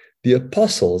happen? The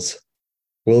apostles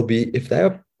will be, if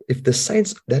the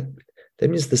saints, that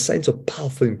means the saints are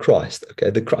powerful in Christ.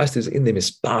 Okay, the Christ who's in them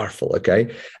is powerful.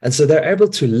 Okay, and so they're able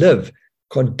to live,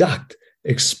 conduct,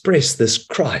 express this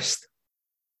Christ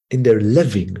in their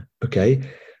living. Okay,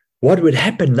 what would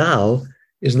happen now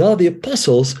is now the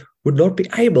apostles would not be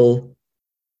able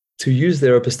to use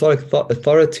their apostolic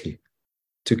authority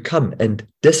to come and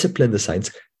discipline the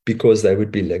saints because they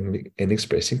would be living and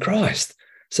expressing Christ.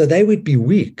 So they would be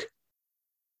weak.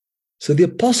 So the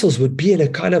apostles would be in a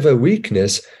kind of a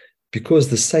weakness because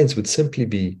the saints would simply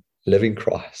be living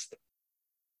Christ.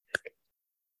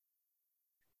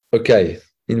 Okay,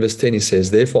 in verse 10 he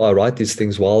says, therefore I write these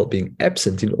things while being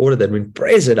absent, in order that when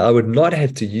present I would not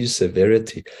have to use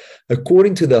severity,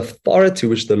 according to the authority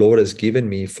which the Lord has given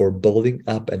me for building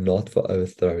up and not for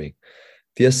overthrowing.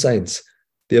 Dear saints,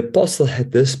 the apostle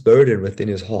had this burden within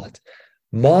his heart.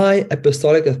 My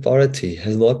apostolic authority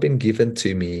has not been given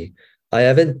to me.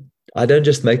 I don't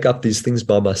just make up these things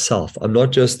by myself. I'm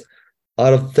not just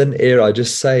out of thin air. I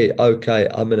just say, okay,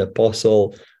 I'm an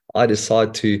apostle. I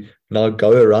decide to now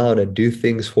go around and do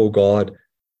things for God.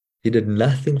 He did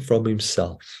nothing from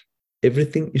himself.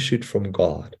 Everything issued from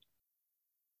God.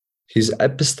 His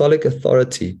apostolic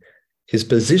authority, his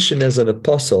position as an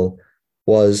apostle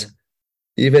was,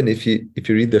 even if you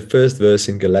read the first verse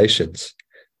in Galatians,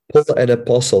 Paul, an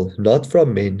apostle, not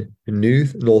from men,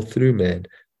 nor through man,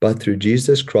 but through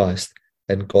Jesus Christ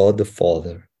and God the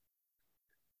Father.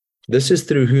 This is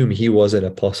through whom he was an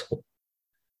apostle.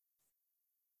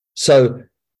 So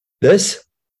this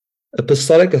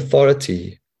apostolic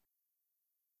authority,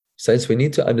 saints, we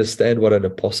need to understand what an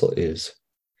apostle is.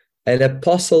 An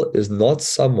apostle is not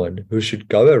someone who should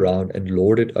go around and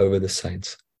lord it over the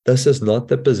saints. This is not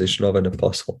the position of an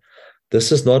apostle.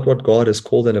 This is not what God has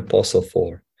called an apostle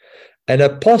for. An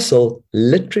apostle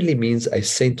literally means a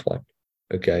sent one.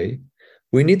 Okay?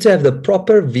 We need to have the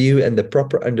proper view and the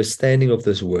proper understanding of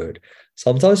this word.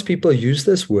 Sometimes people use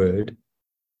this word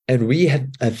and we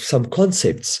have some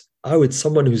concepts. Oh, it's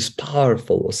someone who's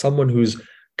powerful or someone who's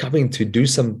coming to do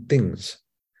some things.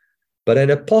 But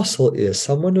an apostle is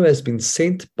someone who has been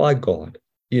sent by God,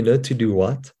 to do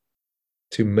what?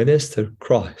 To minister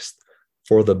Christ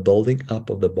for the building up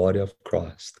of the body of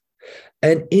Christ.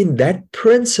 And in that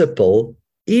principle,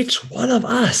 each one of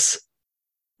us,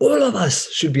 all of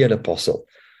us should be an apostle.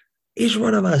 Each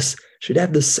one of us should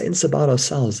have the sense about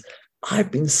ourselves.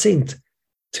 I've been sent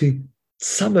to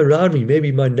some around me,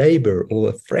 maybe my neighbor or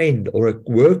a friend or a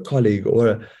work colleague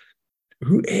or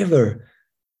whoever.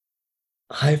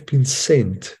 I've been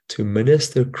sent to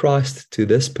minister Christ to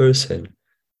this person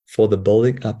for the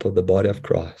building up of the body of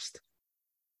Christ.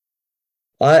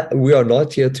 We are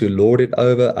not here to lord it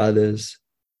over others.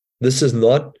 This is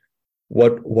not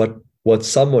what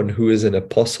someone who is an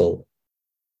apostle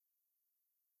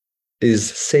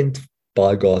is sent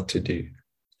by God to do.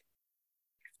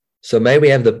 So may we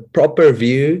have the proper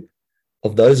view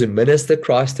of those who minister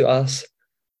Christ to us.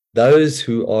 those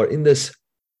who are in this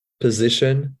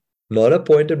position, not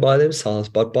appointed by themselves,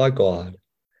 but by God,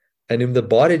 and if the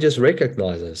body just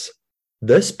recognizes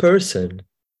this person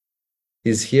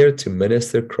is here to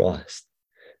minister Christ,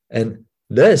 and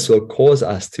this will cause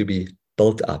us to be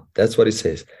built up. That's what it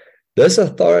says. This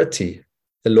authority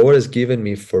the Lord has given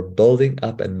me for building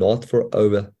up and not for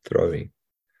overthrowing.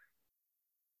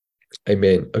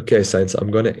 Amen. Okay, saints, I'm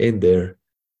going to end there.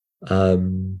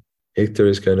 Hector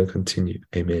is going to continue.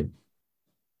 Amen.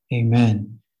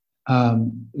 Amen.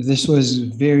 This was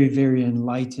very, very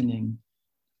enlightening.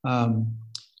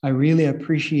 I really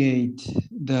appreciate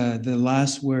the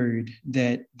last word,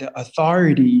 that the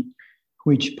authority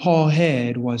which Paul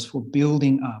had was for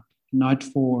building up, not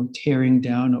for tearing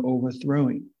down or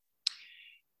overthrowing.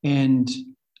 And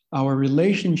our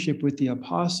relationship with the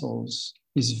apostles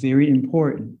is very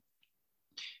important.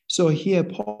 So here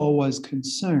Paul was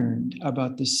concerned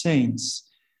about the saints.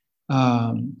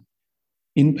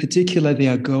 In particular, they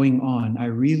are going on. I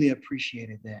really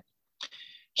appreciated that.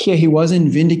 Here he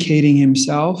wasn't vindicating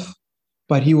himself,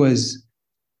 but he was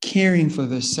caring for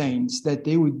the saints, that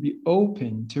they would be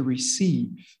open to receive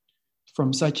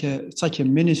from such a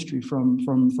ministry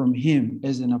from him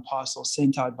as an apostle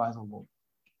sent out by the Lord.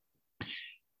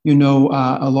 You know,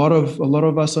 a lot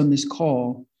of us on this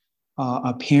call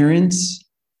are parents.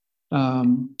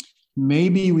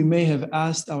 Maybe we may have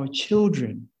asked our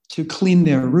children to clean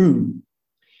their room.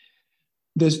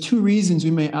 There's two reasons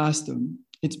we may ask them.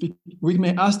 We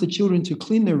may ask the children to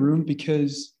clean their room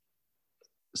because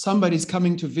somebody's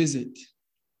coming to visit.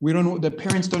 The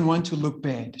parents don't want to look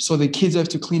bad, so the kids have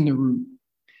to clean the room.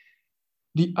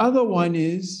 The other one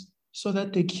is so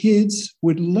that the kids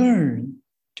would learn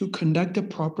to conduct a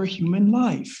proper human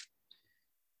life.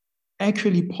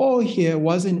 Actually, Paul here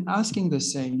wasn't asking the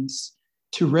saints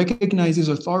to recognize his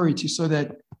authority so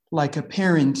that, like a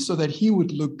parent, so that he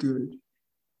would look good.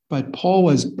 But Paul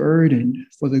was burdened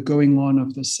for the going on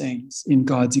of the saints in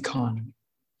God's economy.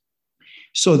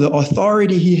 So the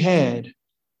authority he had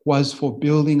was for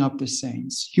building up the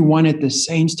saints. He wanted the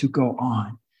saints to go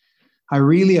on. I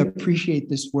really appreciate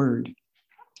this word.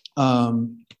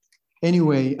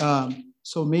 Anyway,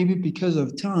 so maybe because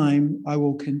of time, I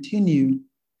will continue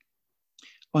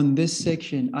on this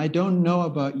section. I don't know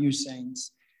about you,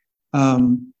 saints.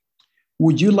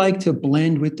 Would you like to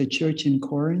blend with the church in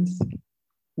Corinth?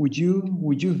 Would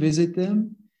you visit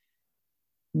them?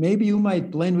 Maybe you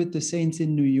might blend with the saints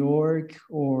in New York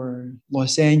or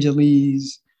Los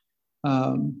Angeles.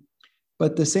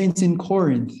 But the saints in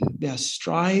Corinth, there are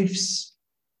strifes,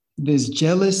 there's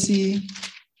jealousy,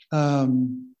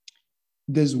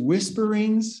 there's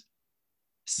whisperings,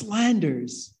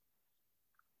 slanders.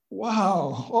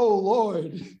 Wow, oh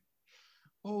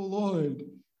Lord.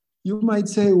 You might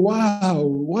say, wow,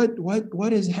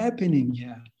 what is happening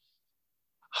here?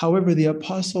 However, the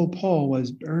Apostle Paul was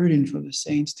burdened for the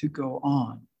saints to go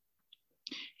on.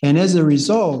 And as a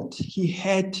result, he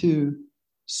had to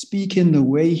speak in the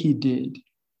way he did.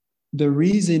 The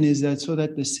reason is that so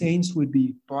that the saints would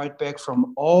be brought back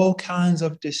from all kinds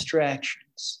of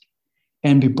distractions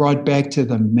and be brought back to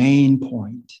the main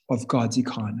point of God's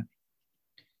economy.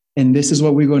 And this is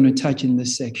what we're going to touch in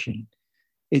this section.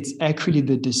 It's actually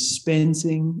the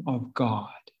dispensing of God.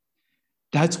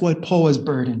 That's what Paul was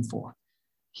burdened for.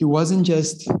 He wasn't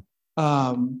just,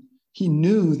 he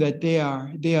knew that they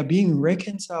are being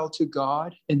reconciled to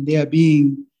God and they are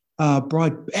being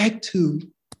brought back to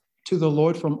the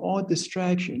Lord from all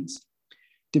distractions,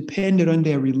 depended on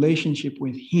their relationship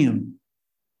with him.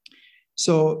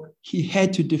 So he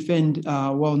had to defend,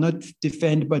 not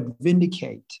defend, but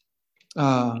vindicate.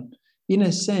 In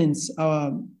a sense,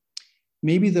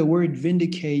 maybe the word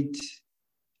vindicate,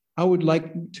 I would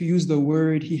like to use the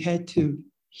word, he had to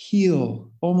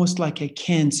heal, almost like a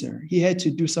cancer. He had to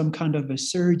do some kind of a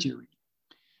surgery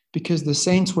because the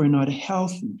saints were not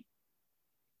healthy.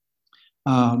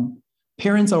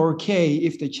 Parents are okay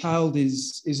if the child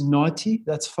is naughty,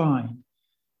 that's fine.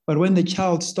 But when the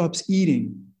child stops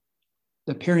eating,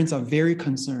 the parents are very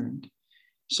concerned.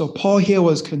 So Paul here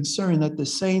was concerned that the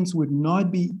saints would not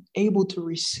be able to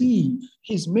receive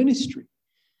his ministry,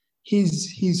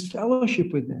 his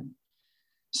fellowship with them.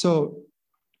 So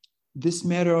this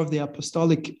matter of the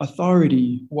apostolic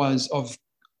authority was of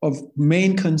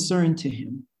main concern to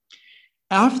him.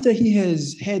 After he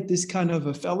has had this kind of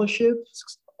a fellowship,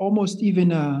 almost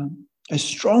even a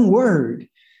strong word,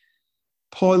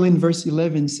 Paul in verse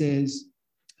 11 says,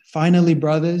 "Finally,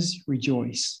 brothers,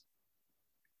 rejoice."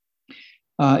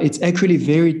 It's actually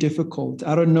very difficult.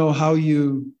 I don't know how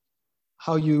you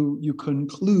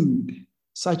conclude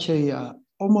such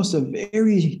almost a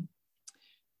very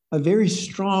a very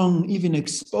strong, even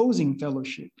exposing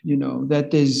fellowship, that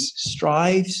there's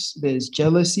strifes, there's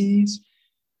jealousies.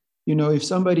 If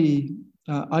somebody,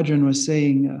 Adrian was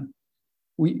saying,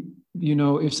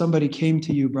 if somebody came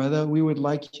to you, brother, we would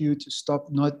like you to stop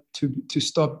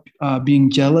being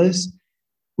jealous.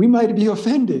 We might be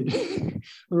offended,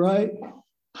 right?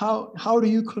 How do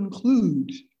you conclude?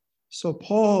 So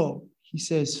Paul, he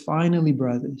says, finally,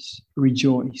 brothers,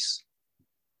 rejoice.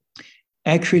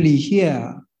 Actually,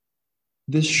 here,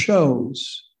 this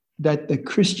shows that the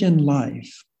Christian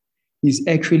life is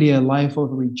actually a life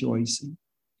of rejoicing.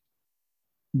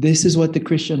 This is what the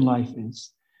Christian life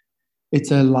is.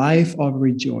 It's a life of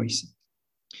rejoicing.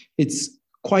 It's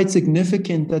quite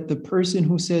significant that the person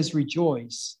who says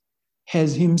rejoice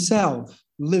has himself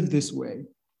lived this way.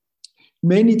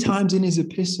 Many times in his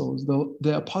epistles,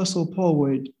 the Apostle Paul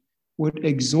would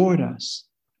exhort us,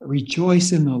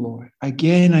 rejoice in the Lord.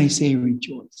 Again, I say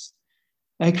rejoice.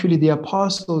 Actually, the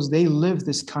apostles, they lived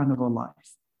this kind of a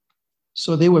life.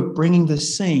 So they were bringing the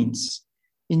saints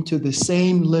into the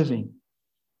same living,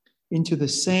 into the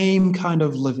same kind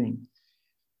of living.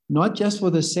 Not just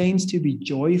for the saints to be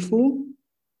joyful,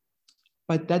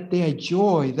 but that their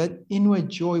joy, that inward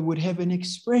joy would have an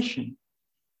expression.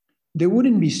 There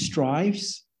wouldn't be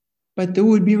strifes, but there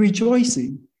would be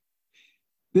rejoicing.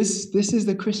 This is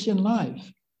the Christian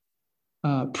life.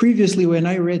 Previously, when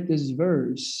I read this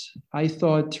verse, I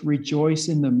thought rejoice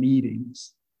in the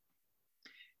meetings.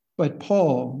 But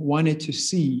Paul wanted to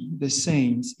see the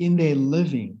saints in their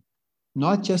living,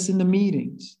 not just in the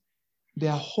meetings,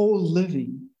 their whole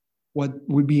living, what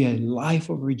would be a life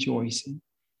of rejoicing.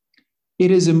 It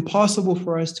is impossible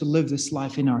for us to live this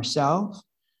life in ourselves.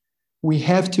 We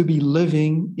have to be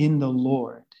living in the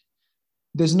Lord.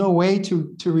 There's no way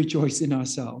to rejoice in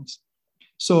ourselves.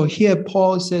 So here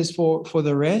Paul says, for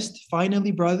the rest,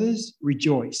 finally, brothers,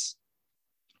 rejoice.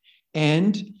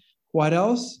 And what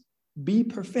else? Be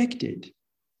perfected.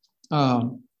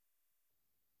 The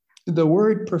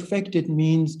word perfected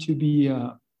means to be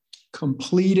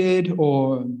completed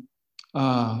or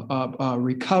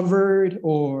recovered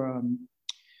or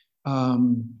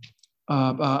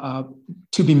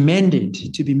to be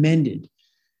mended.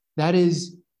 That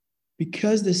is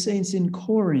because the saints in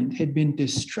Corinth had been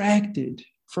distracted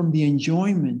from the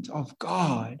enjoyment of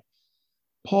God.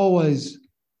 Paul was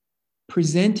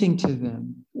presenting to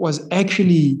them, was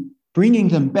actually bringing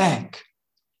them back.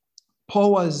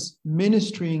 Paul was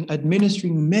administering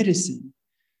medicine,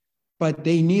 but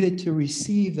they needed to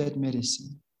receive that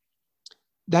medicine.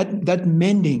 That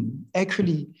mending,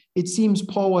 actually, it seems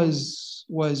Paul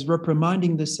was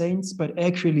reprimanding the saints, but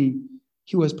actually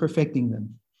he was perfecting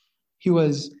them. He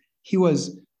was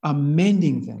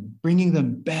amending them, bringing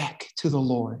them back to the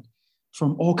Lord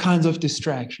from all kinds of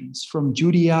distractions, from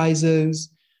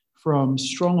Judaizers, from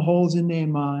strongholds in their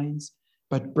minds,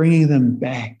 but bringing them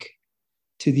back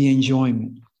to the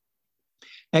enjoyment.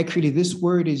 Actually, this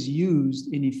word is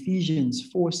used in Ephesians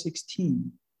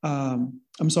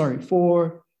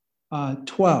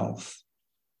 4:12.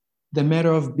 The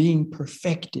matter of being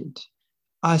perfected,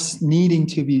 us needing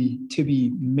to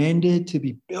be mended, to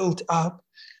be built up.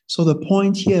 So the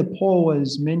point here Paul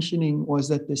was mentioning was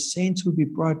that the saints would be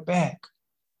brought back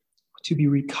to be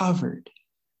recovered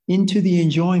into the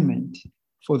enjoyment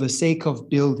for the sake of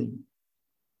building.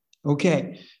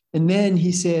 Okay, and then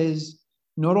he says,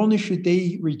 not only should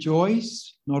they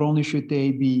rejoice, not only should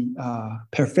they be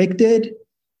perfected,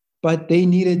 but they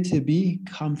needed to be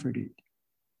comforted.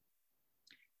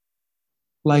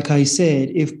 Like I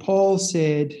said, if Paul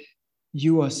said,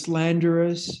 you are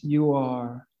slanderous, you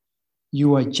are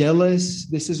jealous,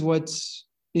 this is what's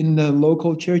in the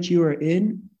local church you are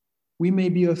in, we may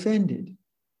be offended.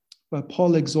 But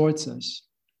Paul exhorts us,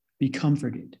 be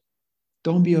comforted.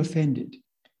 Don't be offended.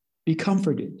 Be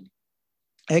comforted.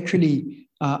 Actually,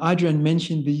 Adrian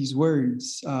mentioned these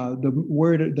words,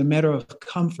 the matter of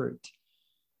comfort.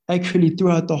 Actually,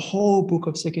 throughout the whole book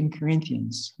of 2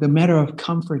 Corinthians, the matter of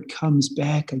comfort comes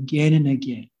back again and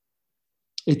again.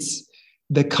 It's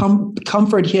the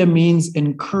comfort here means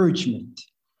encouragement.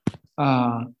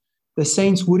 The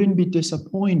saints wouldn't be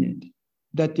disappointed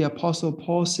that the Apostle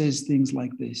Paul says things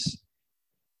like this.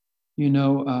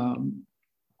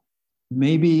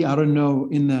 Maybe, I don't know,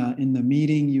 in the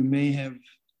meeting, you may have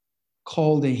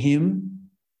called a hymn,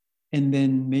 and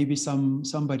then maybe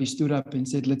somebody stood up and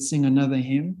said, let's sing another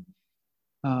hymn.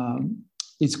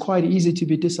 It's quite easy to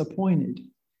be disappointed.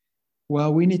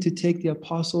 Well, we need to take the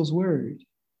apostle's word.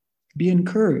 Be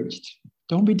encouraged.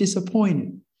 Don't be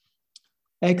disappointed.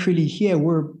 Actually, here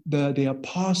the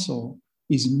apostle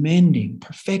is mending,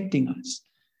 perfecting us.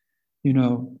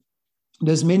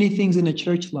 there's many things in the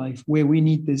church life where we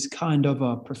need this kind of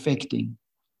a perfecting.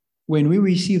 When we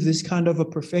receive this kind of a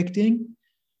perfecting,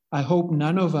 I hope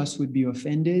none of us would be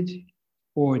offended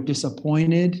or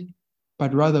disappointed,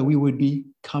 but rather we would be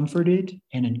comforted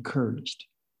and encouraged.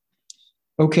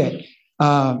 Okay,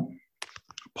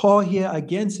 Paul here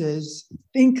again says,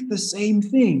 think the same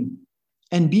thing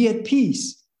and be at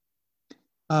peace.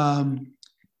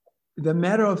 The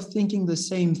matter of thinking the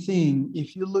same thing,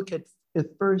 if you look at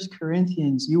 1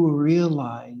 Corinthians, you will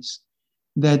realize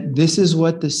that this is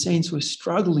what the saints were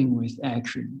struggling with,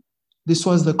 actually. This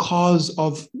was the cause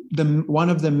of one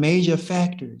of the major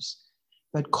factors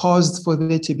that caused for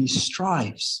there to be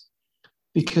strifes.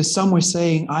 Because some were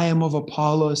saying, I am of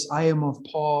Apollos, I am of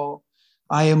Paul,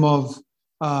 I am of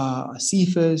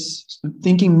Cephas,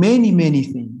 thinking many, many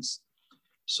things.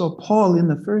 So Paul, in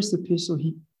the first epistle,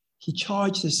 he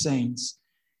charged the saints.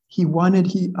 He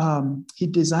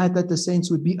desired that the saints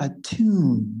would be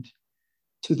attuned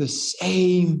to the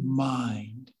same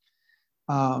mind,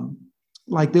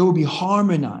 like they will be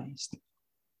harmonized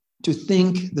to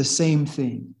think the same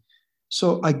thing.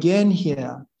 So again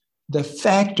here, the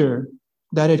factor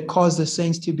that had caused the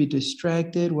saints to be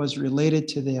distracted was related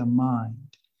to their mind.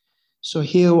 So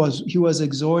he was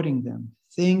exhorting them,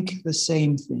 think the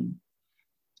same thing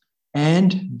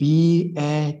and be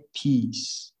at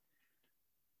peace.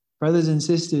 Brothers and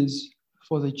sisters,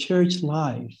 for the church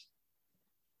life,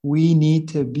 we need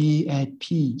to be at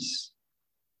peace,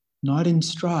 not in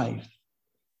strife.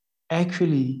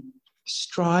 Actually,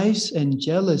 strife and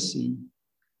jealousy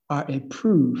are a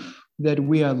proof that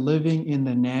we are living in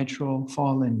the natural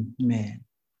fallen man.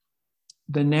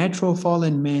 The natural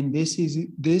fallen man, this is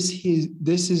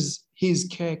his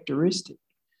characteristic.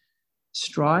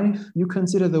 Strife, you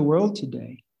consider the world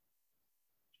today.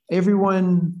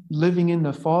 Everyone living in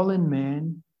the fallen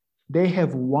man, they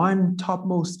have one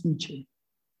topmost feature: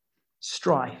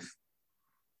 strife.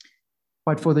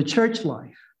 But for the church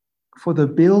life, for the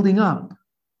building up,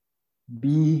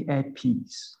 be at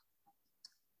peace.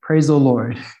 Praise the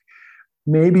Lord.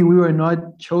 Maybe we were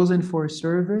not chosen for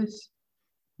service.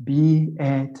 Be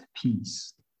at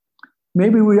peace.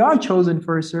 Maybe we are chosen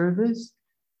for a service.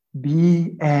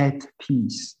 Be at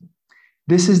peace.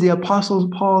 This is the Apostle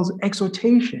Paul's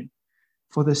exhortation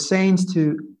for the saints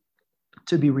to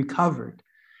be recovered.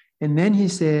 And then he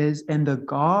says, and the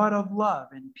God of love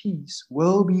and peace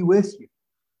will be with you.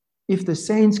 If the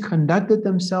saints conducted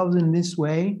themselves in this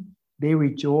way, they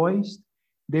rejoiced,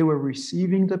 they were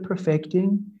receiving the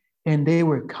perfecting, and they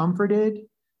were comforted,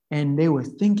 and they were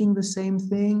thinking the same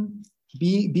thing,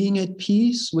 being at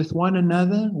peace with one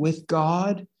another, with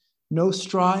God, no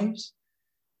strifes.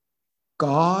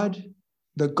 God,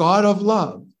 the God of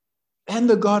love and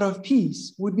the God of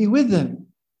peace would be with them.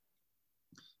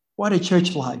 What a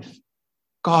church life.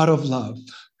 God of love.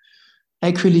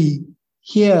 Actually,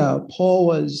 here Paul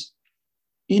was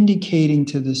indicating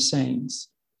to the saints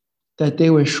that they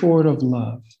were short of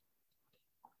love.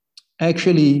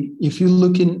 Actually, if you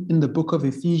look in the book of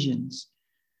Ephesians,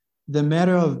 the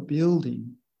matter of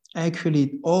building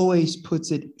actually always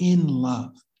puts it in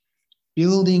love.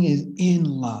 Building is in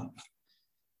love.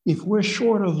 If we're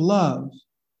short of love,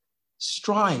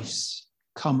 strifes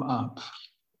come up,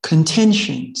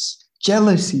 contentions,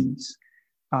 jealousies,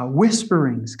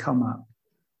 whisperings come up.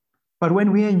 But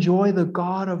when we enjoy the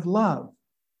God of love,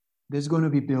 there's going to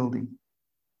be building.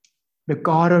 The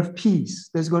God of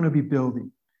peace, there's going to be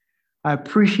building. I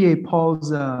appreciate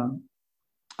Paul's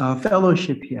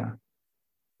fellowship here.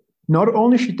 Not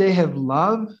only should they have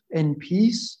love and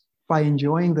peace by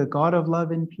enjoying the God of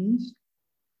love and peace,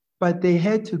 but they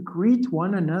had to greet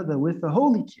one another with a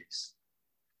holy kiss.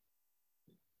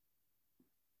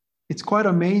 It's quite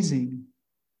amazing.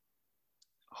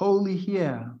 Holy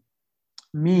here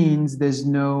means there's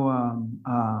no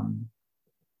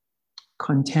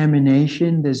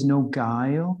contamination, there's no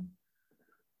guile.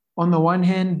 On the one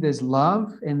hand, there's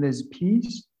love and there's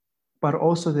peace, but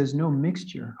also there's no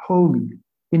mixture, holy,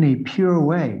 in a pure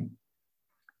way.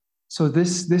 So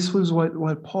this was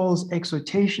what Paul's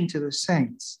exhortation to the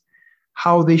saints,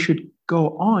 how they should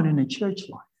go on in a church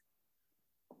life.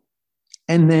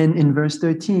 And then in verse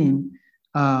 13,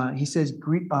 he says,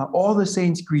 all the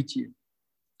saints greet you.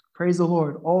 Praise the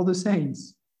Lord, all the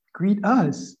saints greet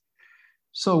us.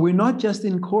 So we're not just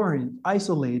in Corinth,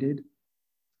 isolated,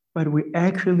 but we're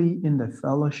actually in the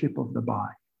fellowship of the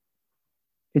body.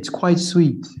 It's quite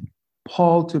sweet,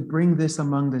 Paul, to bring this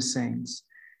among the saints.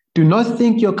 Do not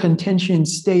think your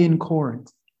contentions stay in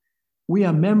Corinth. We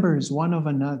are members one of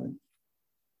another.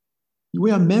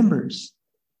 We are members.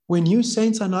 When you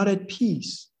saints are not at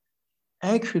peace,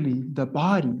 actually the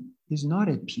body is not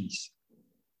at peace.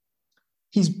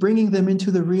 he's bringing them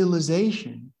into the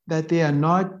realization that they are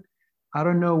not, I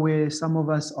don't know where some of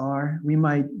us are. We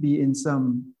might be in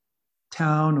some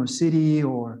town or city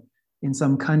or in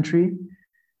some country.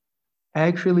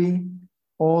 Actually,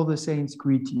 all the saints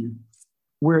greet you.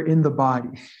 We're in the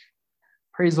body.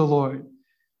 Praise the Lord.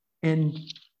 And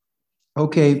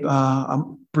okay,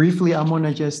 briefly, I'm going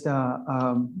to just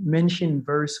mention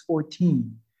verse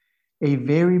 14, a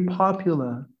very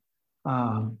popular,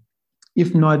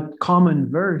 if not common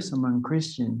verse among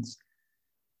Christians.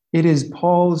 It is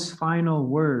Paul's final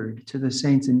word to the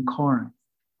saints in Corinth.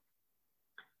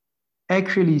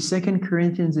 Actually, 2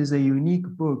 Corinthians is a unique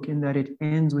book in that it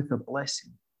ends with a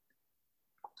blessing.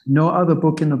 No other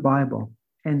book in the Bible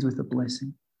ends with a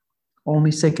blessing.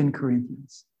 Only 2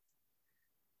 Corinthians.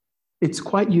 It's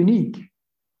quite unique.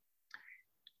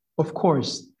 Of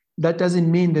course, that doesn't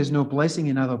mean there's no blessing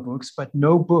in other books, but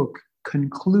no book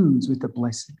concludes with a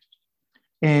blessing.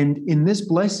 And in this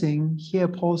blessing, here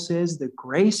Paul says, the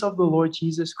grace of the Lord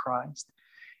Jesus Christ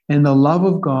and the love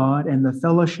of God and the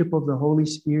fellowship of the Holy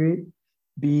Spirit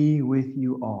be with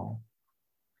you all.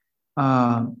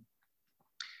 Oh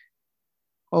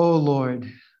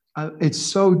Lord, it's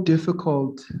so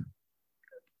difficult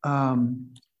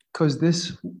because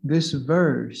this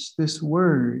verse, this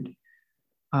word,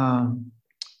 at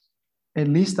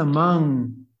least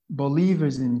among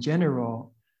believers in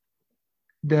general,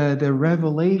 the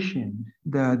revelation,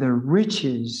 the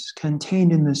riches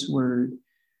contained in this word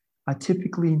are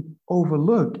typically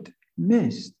overlooked,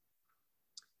 missed.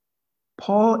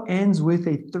 Paul ends with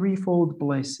a threefold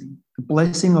blessing: a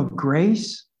blessing of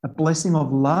grace, a blessing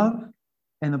of love,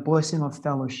 and a blessing of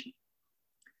fellowship.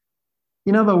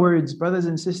 In other words, brothers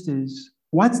and sisters,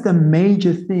 what's the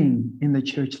major thing in the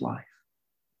church life?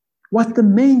 What's the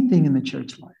main thing in the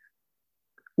church life?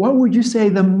 What would you say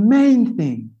the main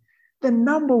thing, the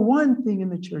number one thing in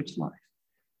the church life?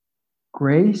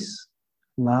 Grace,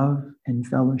 love, and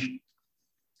fellowship.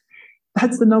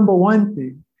 That's the number one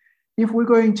thing. If we're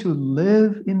going to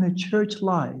live in the church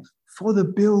life for the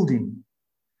building,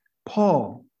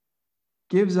 Paul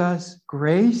gives us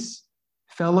grace,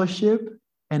 fellowship,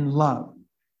 and love.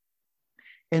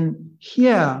 And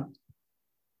here,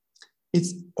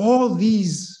 it's all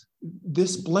these,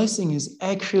 this blessing is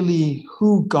actually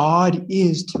who God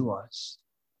is to us.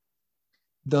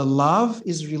 The love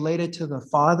is related to the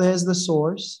Father as the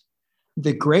source.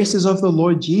 The grace is of the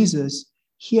Lord Jesus.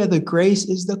 Here, the grace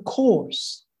is the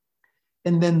course.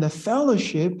 And then the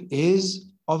fellowship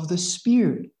is of the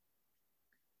Spirit.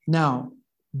 Now,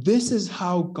 this is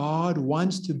how God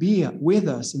wants to be with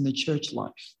us in the church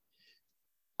life.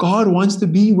 God wants to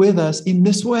be with us in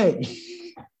this way.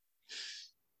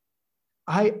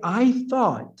 I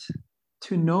thought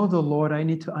to know the Lord, I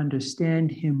need to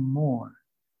understand him more.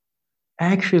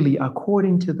 Actually,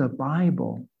 according to the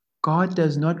Bible, God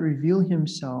does not reveal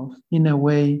himself in a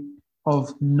way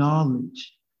of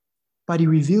knowledge, but he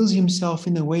reveals himself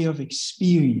in a way of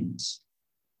experience.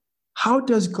 How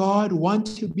does God want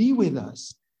to be with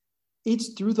us? It's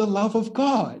through the love of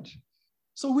God.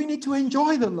 So we need to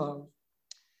enjoy the love.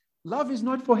 Love is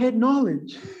not for head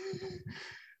knowledge.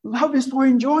 Love is for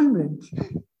enjoyment.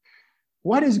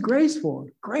 What is grace for?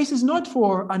 Grace is not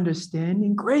for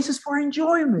understanding. Grace is for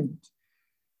enjoyment.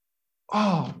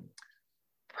 Oh,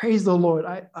 praise the Lord.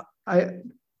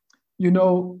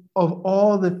 Of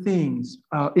all the things,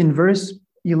 in verse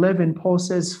 11, Paul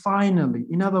says, finally,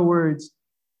 in other words,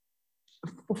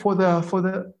 for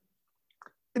the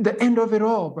end of it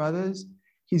all, brothers,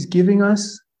 he's giving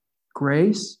us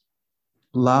grace,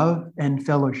 love, and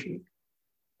fellowship.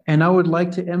 And I would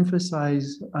like to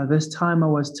emphasize this time I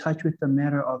was touched with the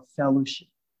matter of fellowship.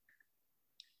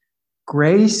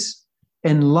 Grace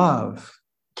and love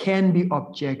can be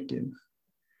objective.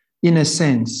 In a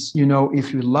sense,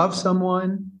 if you love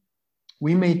someone,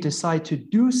 we may decide to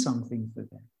do something for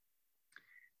them.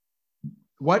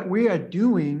 What we are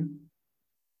doing,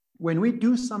 when we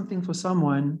do something for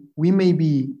someone, we may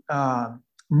be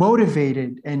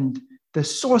motivated, and the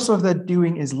source of that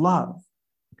doing is love.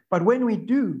 But when we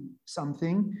do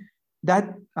something,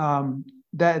 that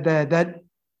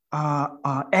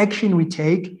action we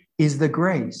take is the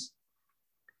grace.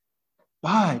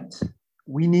 But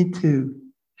we need to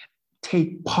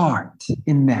take part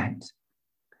in that.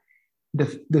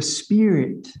 The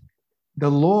Spirit, the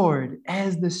Lord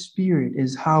as the Spirit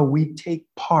is how we take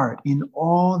part in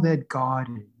all that God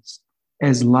is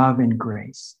as love and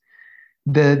grace.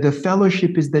 The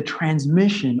fellowship is the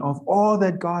transmission of all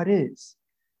that God is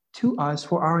to us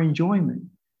for our enjoyment.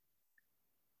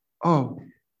 Oh,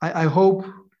 I hope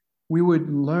we would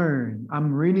learn.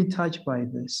 I'm really touched by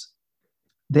this.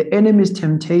 The enemy's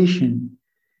temptation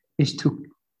is to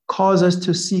cause us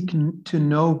to seek to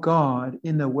know God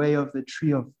in the way of the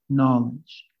tree of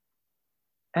knowledge.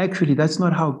 Actually, that's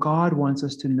not how God wants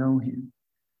us to know him.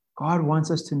 God wants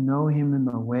us to know him in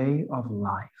the way of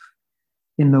life,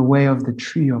 in the way of the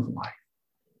tree of life.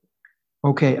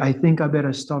 Okay, I think I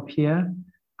better stop here.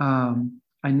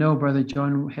 I know Brother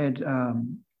John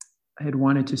had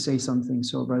wanted to say something.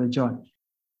 So, Brother John.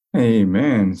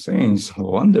 Amen. Saints,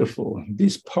 wonderful.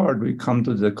 This part, we come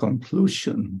to the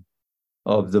conclusion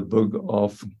of the book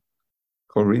of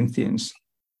Corinthians.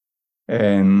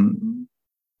 And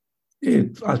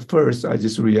at first, I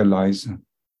just realized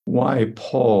why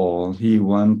Paul, he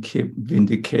keep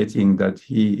vindicating that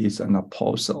he is an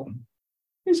apostle.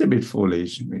 It's a bit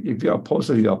foolish. If you're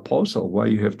apostle, you're apostle. Why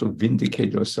you have to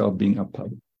vindicate yourself being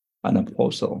an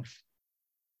apostle?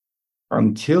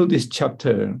 Until this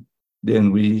chapter,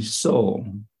 then we saw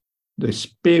the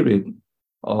spirit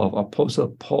of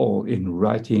Apostle Paul in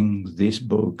writing this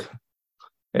book.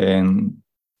 And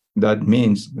that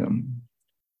means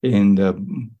in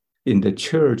the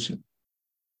church,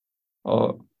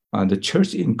 the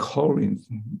church in Corinth,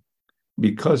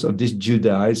 because of this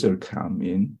Judaizer come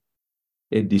in,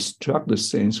 it distract the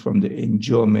saints from the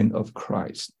enjoyment of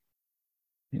Christ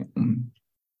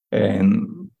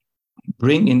and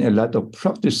bring in a lot of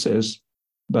practices,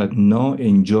 but no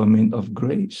enjoyment of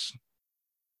grace.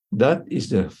 That is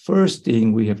the first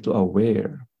thing we have to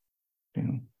aware.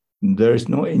 There is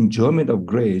no enjoyment of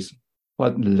grace.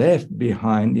 What left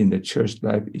behind in the church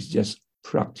life is just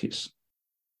practice.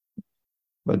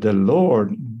 But the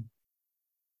Lord's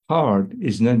heart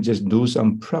is not just do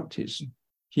some practice.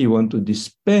 He wants to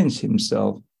dispense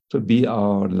himself to be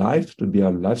our life, to be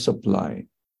our life supply.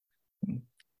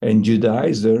 And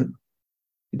Judaizer,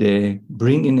 they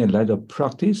bring in a lot of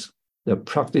practice, the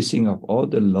practicing of all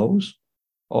the laws,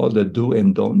 all the do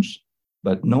and don'ts,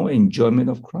 but no enjoyment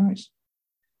of Christ.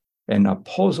 And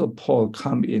Apostle Paul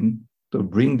come in to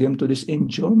bring them to this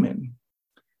enjoyment.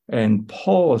 And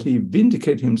Paul, he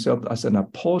vindicated himself as an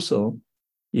apostle.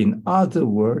 In other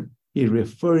words, he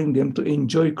referring them to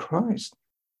enjoy Christ.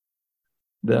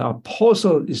 The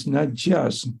apostle is not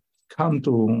just come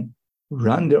to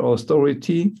run their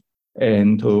authority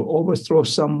and to overthrow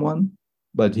someone,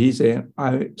 but he said,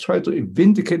 I try to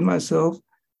vindicate myself.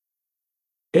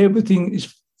 Everything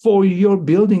is for your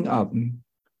building up.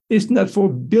 It's not for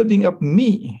building up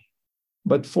me,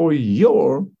 but for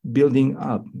your building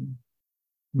up.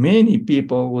 Many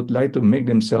people would like to make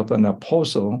themselves an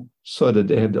apostle so that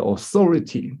they have the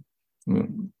authority.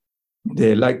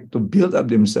 They like to build up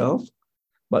themselves.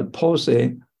 But Paul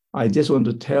said, I just want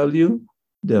to tell you,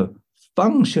 the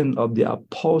function of the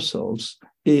apostles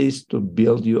is to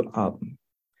build you up.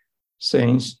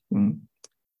 Saints,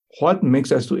 what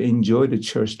makes us to enjoy the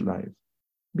church life?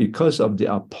 Because of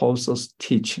the apostles'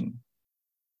 teaching.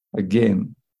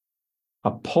 Again,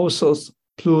 apostles,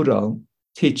 plural,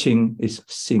 teaching is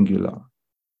singular.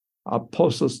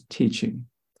 Apostles' teaching.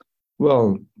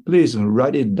 Well, please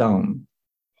write it down.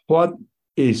 What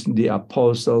is the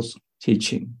apostles'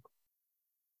 teaching?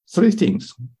 3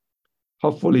 things.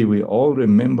 Hopefully, we all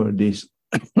remember this.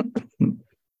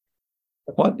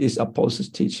 What is apostles'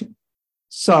 teaching?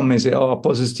 Some may say, oh,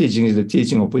 apostles' teaching is the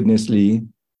teaching of Witness Lee.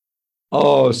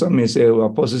 Oh, some may say, oh,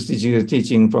 apostles' teaching is the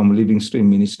teaching from Living Stream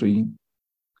Ministry.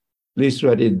 Please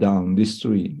write it down, these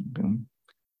 3.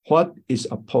 What is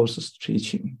apostles'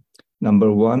 teaching?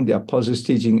 Number 1, the apostles'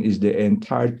 teaching is the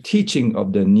entire teaching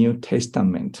of the New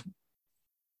Testament.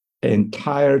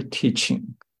 Entire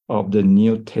teaching of the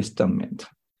New Testament.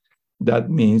 That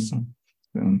means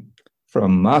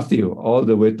from Matthew all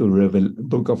the way to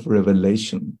book of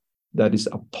Revelation. That is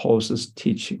apostles'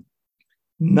 teaching.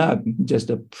 Not just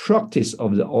the practice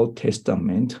of the Old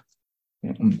Testament.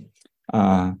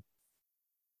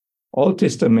 Old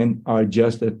Testament are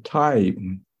just the type,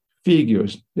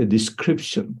 figures, the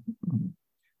description.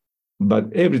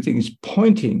 But everything is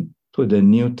pointing to the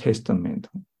New Testament.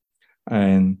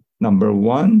 And number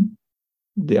 1,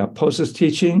 the apostles'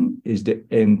 teaching is the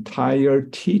entire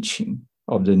teaching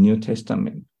of the New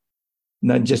Testament.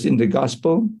 Not just in the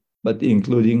gospel, but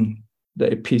including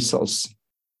the epistles.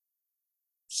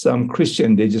 Some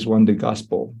Christians, they just want the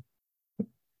gospel.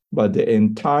 But the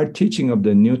entire teaching of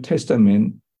the New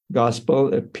Testament,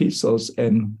 gospel, epistles,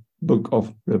 and book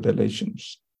of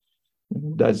Revelations.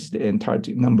 That's the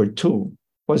entirety. Number 2,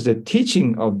 what's the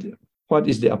teaching of what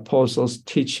is the apostles'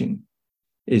 teaching?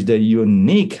 Is the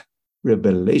unique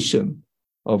revelation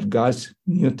of God's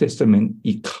New Testament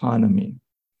economy.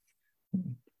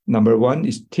 Number 1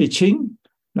 is teaching.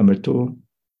 Number 2,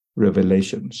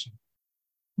 revelations.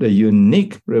 The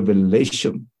unique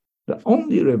revelation, the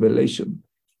only revelation,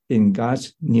 in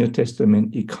God's New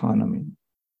Testament economy.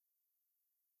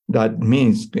 That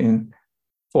means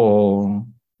for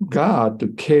God to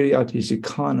carry out his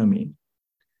economy,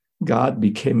 God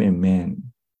became a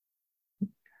man.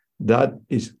 That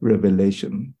is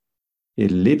revelation. He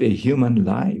lived a human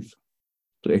life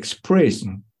to express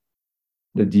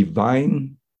the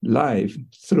divine life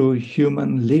through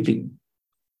human living.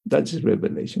 That's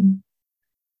revelation.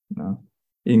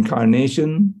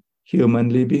 Incarnation, human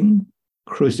living,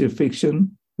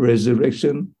 crucifixion,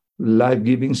 resurrection,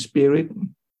 life-giving spirit,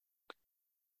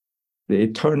 the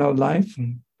eternal life,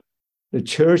 the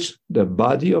church, the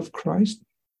body of Christ,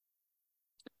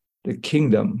 the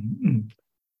kingdom,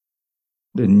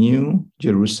 the new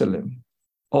Jerusalem.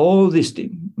 All these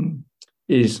things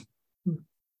is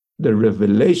the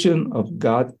revelation of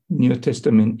God's New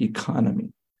Testament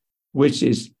economy, which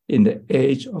is in the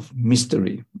age of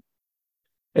mystery.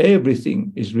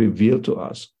 Everything is revealed to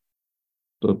us.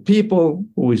 To people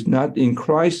who is not in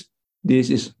Christ, this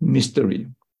is mystery.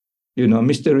 You know,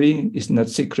 mystery is not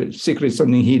secret. Secret is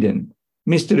something hidden.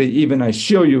 Mystery, even I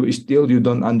show you, still you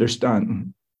don't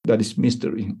understand. That is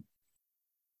mystery.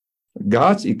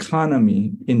 God's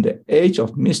economy in the age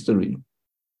of mystery,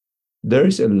 there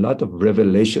is a lot of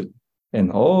revelation.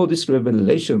 And all this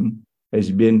revelation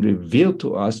has been revealed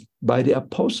to us by the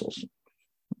apostles.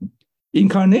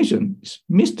 Incarnation is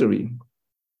mystery.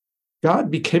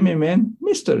 God became a man,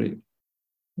 mystery.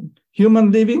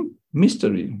 Human living,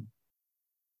 mystery.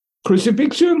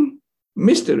 Crucifixion,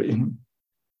 mystery.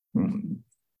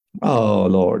 Oh,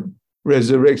 Lord.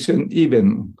 Resurrection,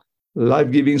 even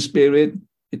life-giving spirit,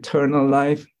 eternal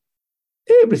life,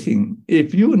 everything.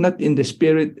 If you're not in the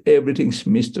spirit, everything's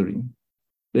mystery.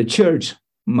 The church,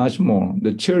 much more.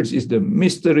 The church is the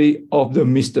mystery of the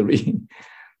mystery.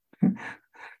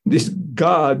 This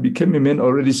God became a man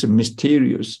already is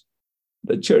mysterious.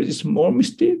 The church is more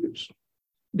mysterious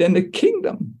than the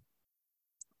kingdom.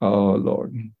 Oh,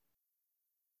 Lord.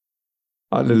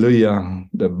 Hallelujah.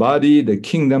 The body, the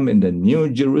kingdom, and the new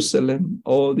Jerusalem,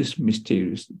 all this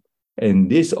mysterious.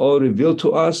 And this all revealed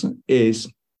to us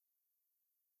is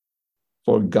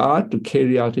for God to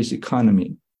carry out his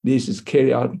economy. This is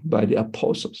carried out by the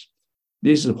apostles.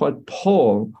 This is what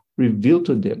Paul revealed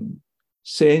to them.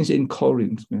 Saints in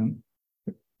Corinth,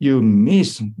 you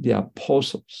miss the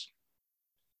apostles.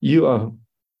 You are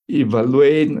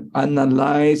evaluate,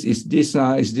 analyze, is this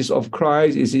of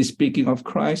Christ? Is he speaking of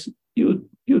Christ? You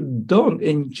don't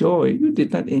enjoy, you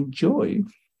did not enjoy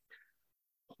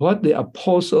what the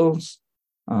apostles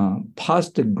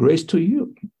passed the grace to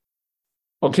you.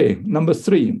 Okay, number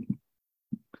 3.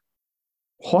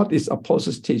 What is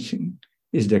apostles' teaching?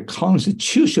 Is the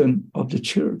constitution of the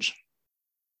church.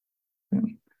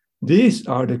 These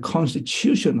are the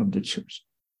constitution of the church.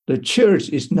 The church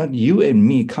is not you and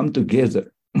me come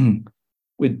together.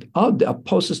 Without the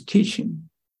apostles' teaching,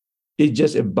 it's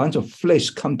just a bunch of flesh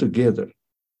come together.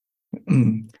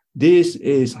 This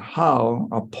is how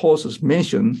apostles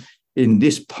mention in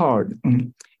this part,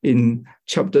 in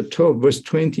chapter 12, verse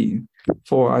 20.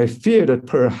 For I fear that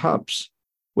perhaps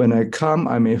when I come,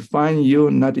 I may find you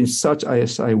not in such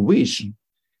as I wish,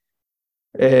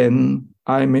 and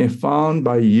I may found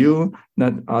by you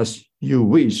not as you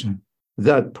wish,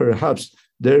 that perhaps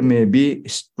there may be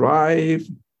strife,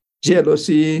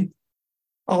 jealousy,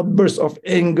 outbursts of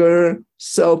anger,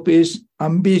 selfish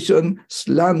ambition,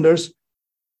 slanders,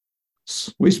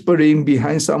 whispering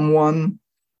behind someone,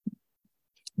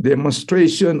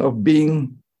 demonstration of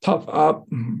being puffed up,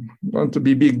 want to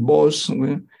be big boss,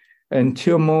 and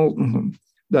tumult.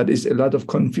 That is a lot of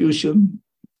confusion.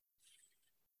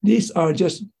 These are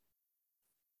just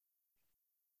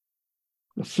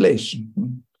the flesh.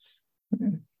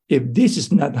 If this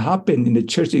is not happened in the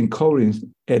church in Corinth,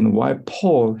 and why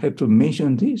Paul had to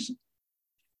mention this?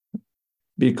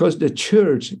 Because the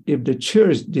church, if the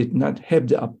church did not have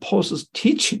the apostles'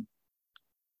 teaching,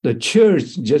 the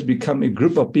church just become a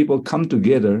group of people come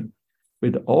together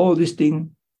with all these things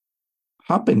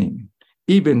happening.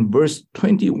 Even verse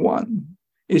 21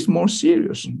 is more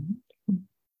serious.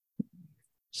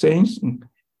 Saints,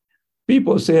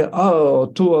 people say, oh,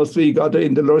 2 or 3 gather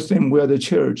in the Lord's name, we are the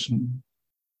church.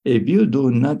 If you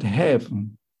do not have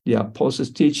the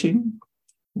apostles' teaching,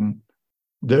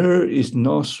 there is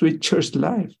no sweet church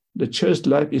life. The church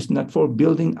life is not for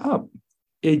building up.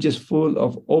 It's just full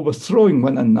of overthrowing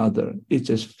one another. It's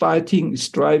just fighting,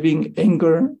 striving,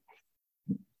 anger.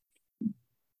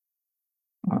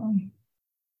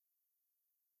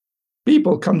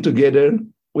 People come together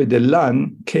with the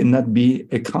land cannot be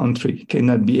a country,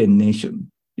 cannot be a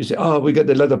nation. You say, oh, we got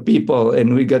a lot of people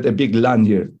and we got a big land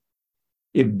here.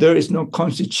 If there is no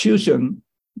constitution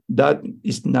that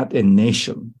is not a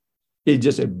nation. It's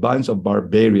just a bunch of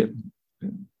barbarians.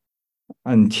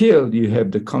 Until you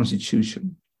have the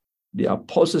constitution. The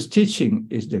apostles' teaching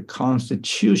is the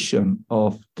constitution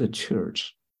of the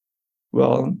church.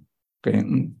 Well,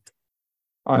 okay,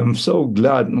 I'm so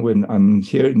glad when I'm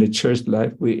here in the church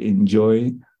life, we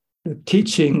enjoy the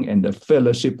teaching and the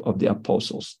fellowship of the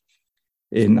apostles.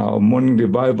 In our morning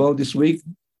revival this week,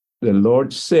 the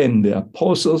Lord sent the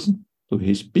apostles to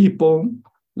his people,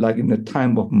 like in the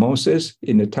time of Moses,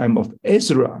 in the time of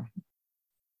Ezra.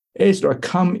 Ezra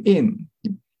come in.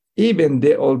 Even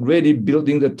they're already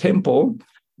building the temple,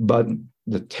 but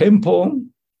the temple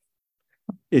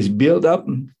is built up,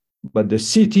 but the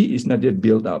city is not yet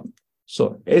built up.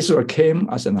 So Ezra came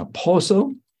as an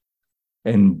apostle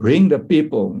and bring the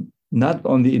people not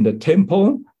only in the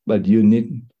temple, but you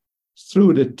need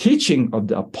through the teaching of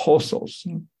the apostles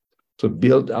to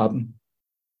build up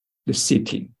the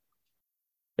city.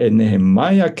 And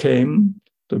Nehemiah came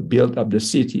to build up the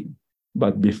city.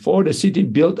 But before the city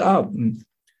built up,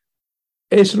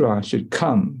 Ezra should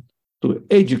come to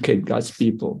educate God's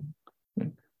people.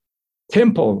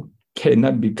 Temple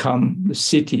cannot become the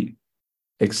city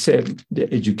except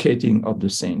the educating of the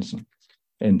saints.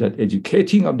 And that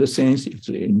educating of the saints is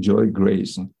to enjoy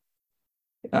grace.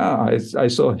 I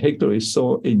saw Hector is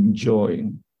so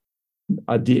enjoying.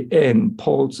 At the end,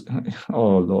 Paul's,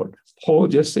 oh Lord, Paul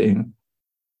just saying,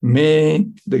 may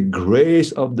the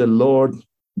grace of the Lord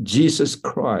Jesus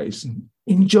Christ,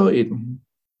 enjoy it.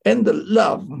 And the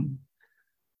love.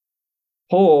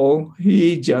 Paul,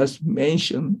 he just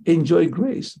mentioned, enjoy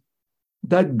grace.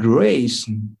 That grace,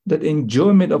 that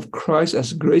enjoyment of Christ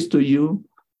as grace to you,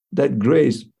 that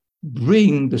grace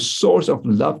bring the source of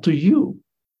love to you.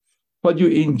 What you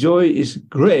enjoy is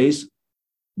grace,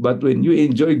 but when you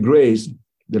enjoy grace,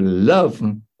 the love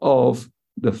of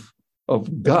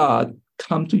God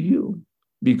come to you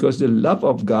because the love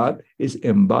of God is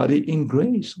embodied in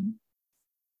grace.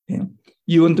 Yeah.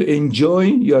 You want to enjoy,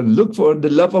 you look for the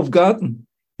love of God,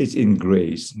 it's in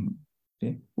grace.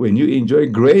 Okay? When you enjoy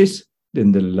grace,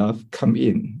 then the love come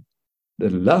in. The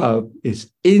love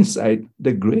is inside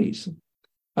the grace.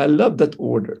 I love that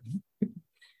order.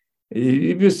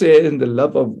 If you say the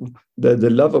love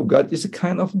of God is a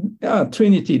kind of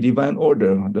Trinity, divine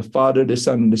order, the Father, the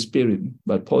Son, and the Spirit.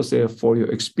 But Paul says, for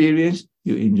your experience,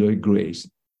 you enjoy grace.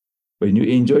 When you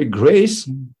enjoy grace,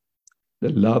 the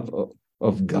love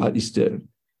of God is there.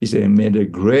 He said, may the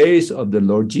grace of the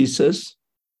Lord Jesus,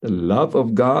 the love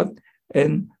of God,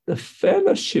 and the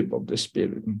fellowship of the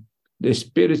Spirit. The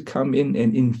Spirit come in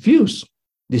and infuse,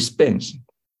 dispense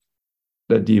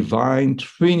the divine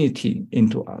Trinity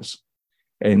into us.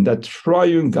 And that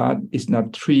triune God is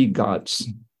not three gods.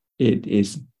 It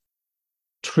is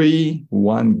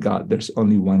one God. There's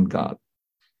only one God.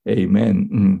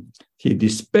 Amen. He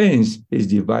dispensed his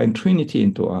divine Trinity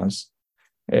into us.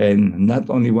 And not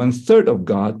only 1/3 of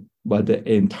God, but the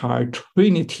entire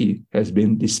Trinity has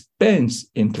been dispensed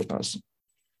into us.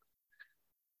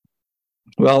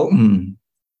 Well,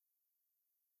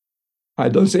 I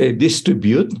don't say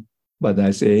distribute, but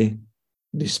I say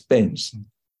dispense.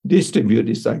 Distribute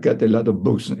is I got a lot of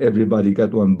books. Everybody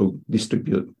got one book,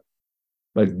 distribute.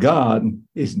 But God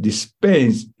is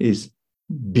dispense his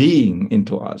being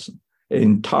into us,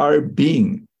 entire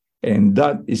being. And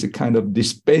that is a kind of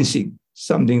dispensing,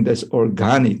 something that's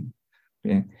organic.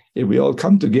 Okay? If we all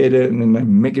come together and I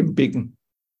make a big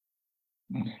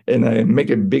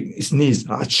sneeze,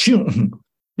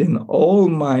 then all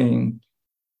my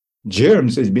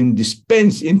germs has been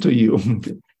dispensed into you.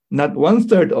 Not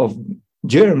 1/3 of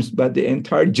germs, but the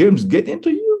entire germs get into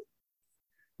you.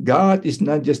 God is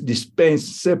not just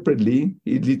dispensed separately,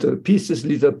 little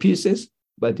pieces,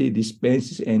 but he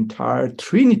dispenses entire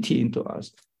Trinity into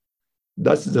us.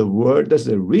 That's the word, that's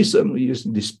the reason we use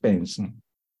dispense.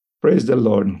 Praise the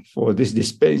Lord for this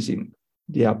dispensing.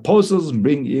 The apostles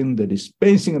bring in the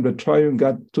dispensing of the triune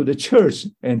God to the church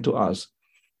and to us.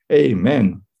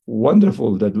 Amen.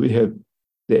 Wonderful that we have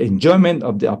the enjoyment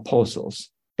of the apostles.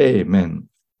 Amen.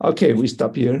 Okay, we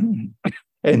stop here.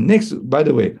 And next, by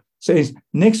the way, says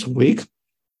next week,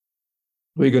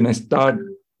 we're going to start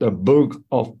the book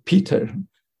of Peter.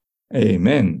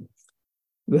 Amen.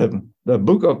 The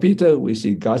book of Peter, we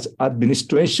see God's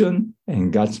administration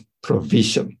and God's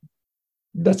provision.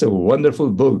 That's a wonderful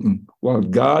book. While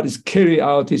God is carrying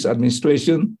out his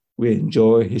administration, we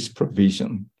enjoy his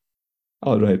provision.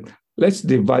 All right, let's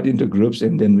divide into groups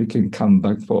and then we can come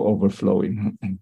back for overflowing.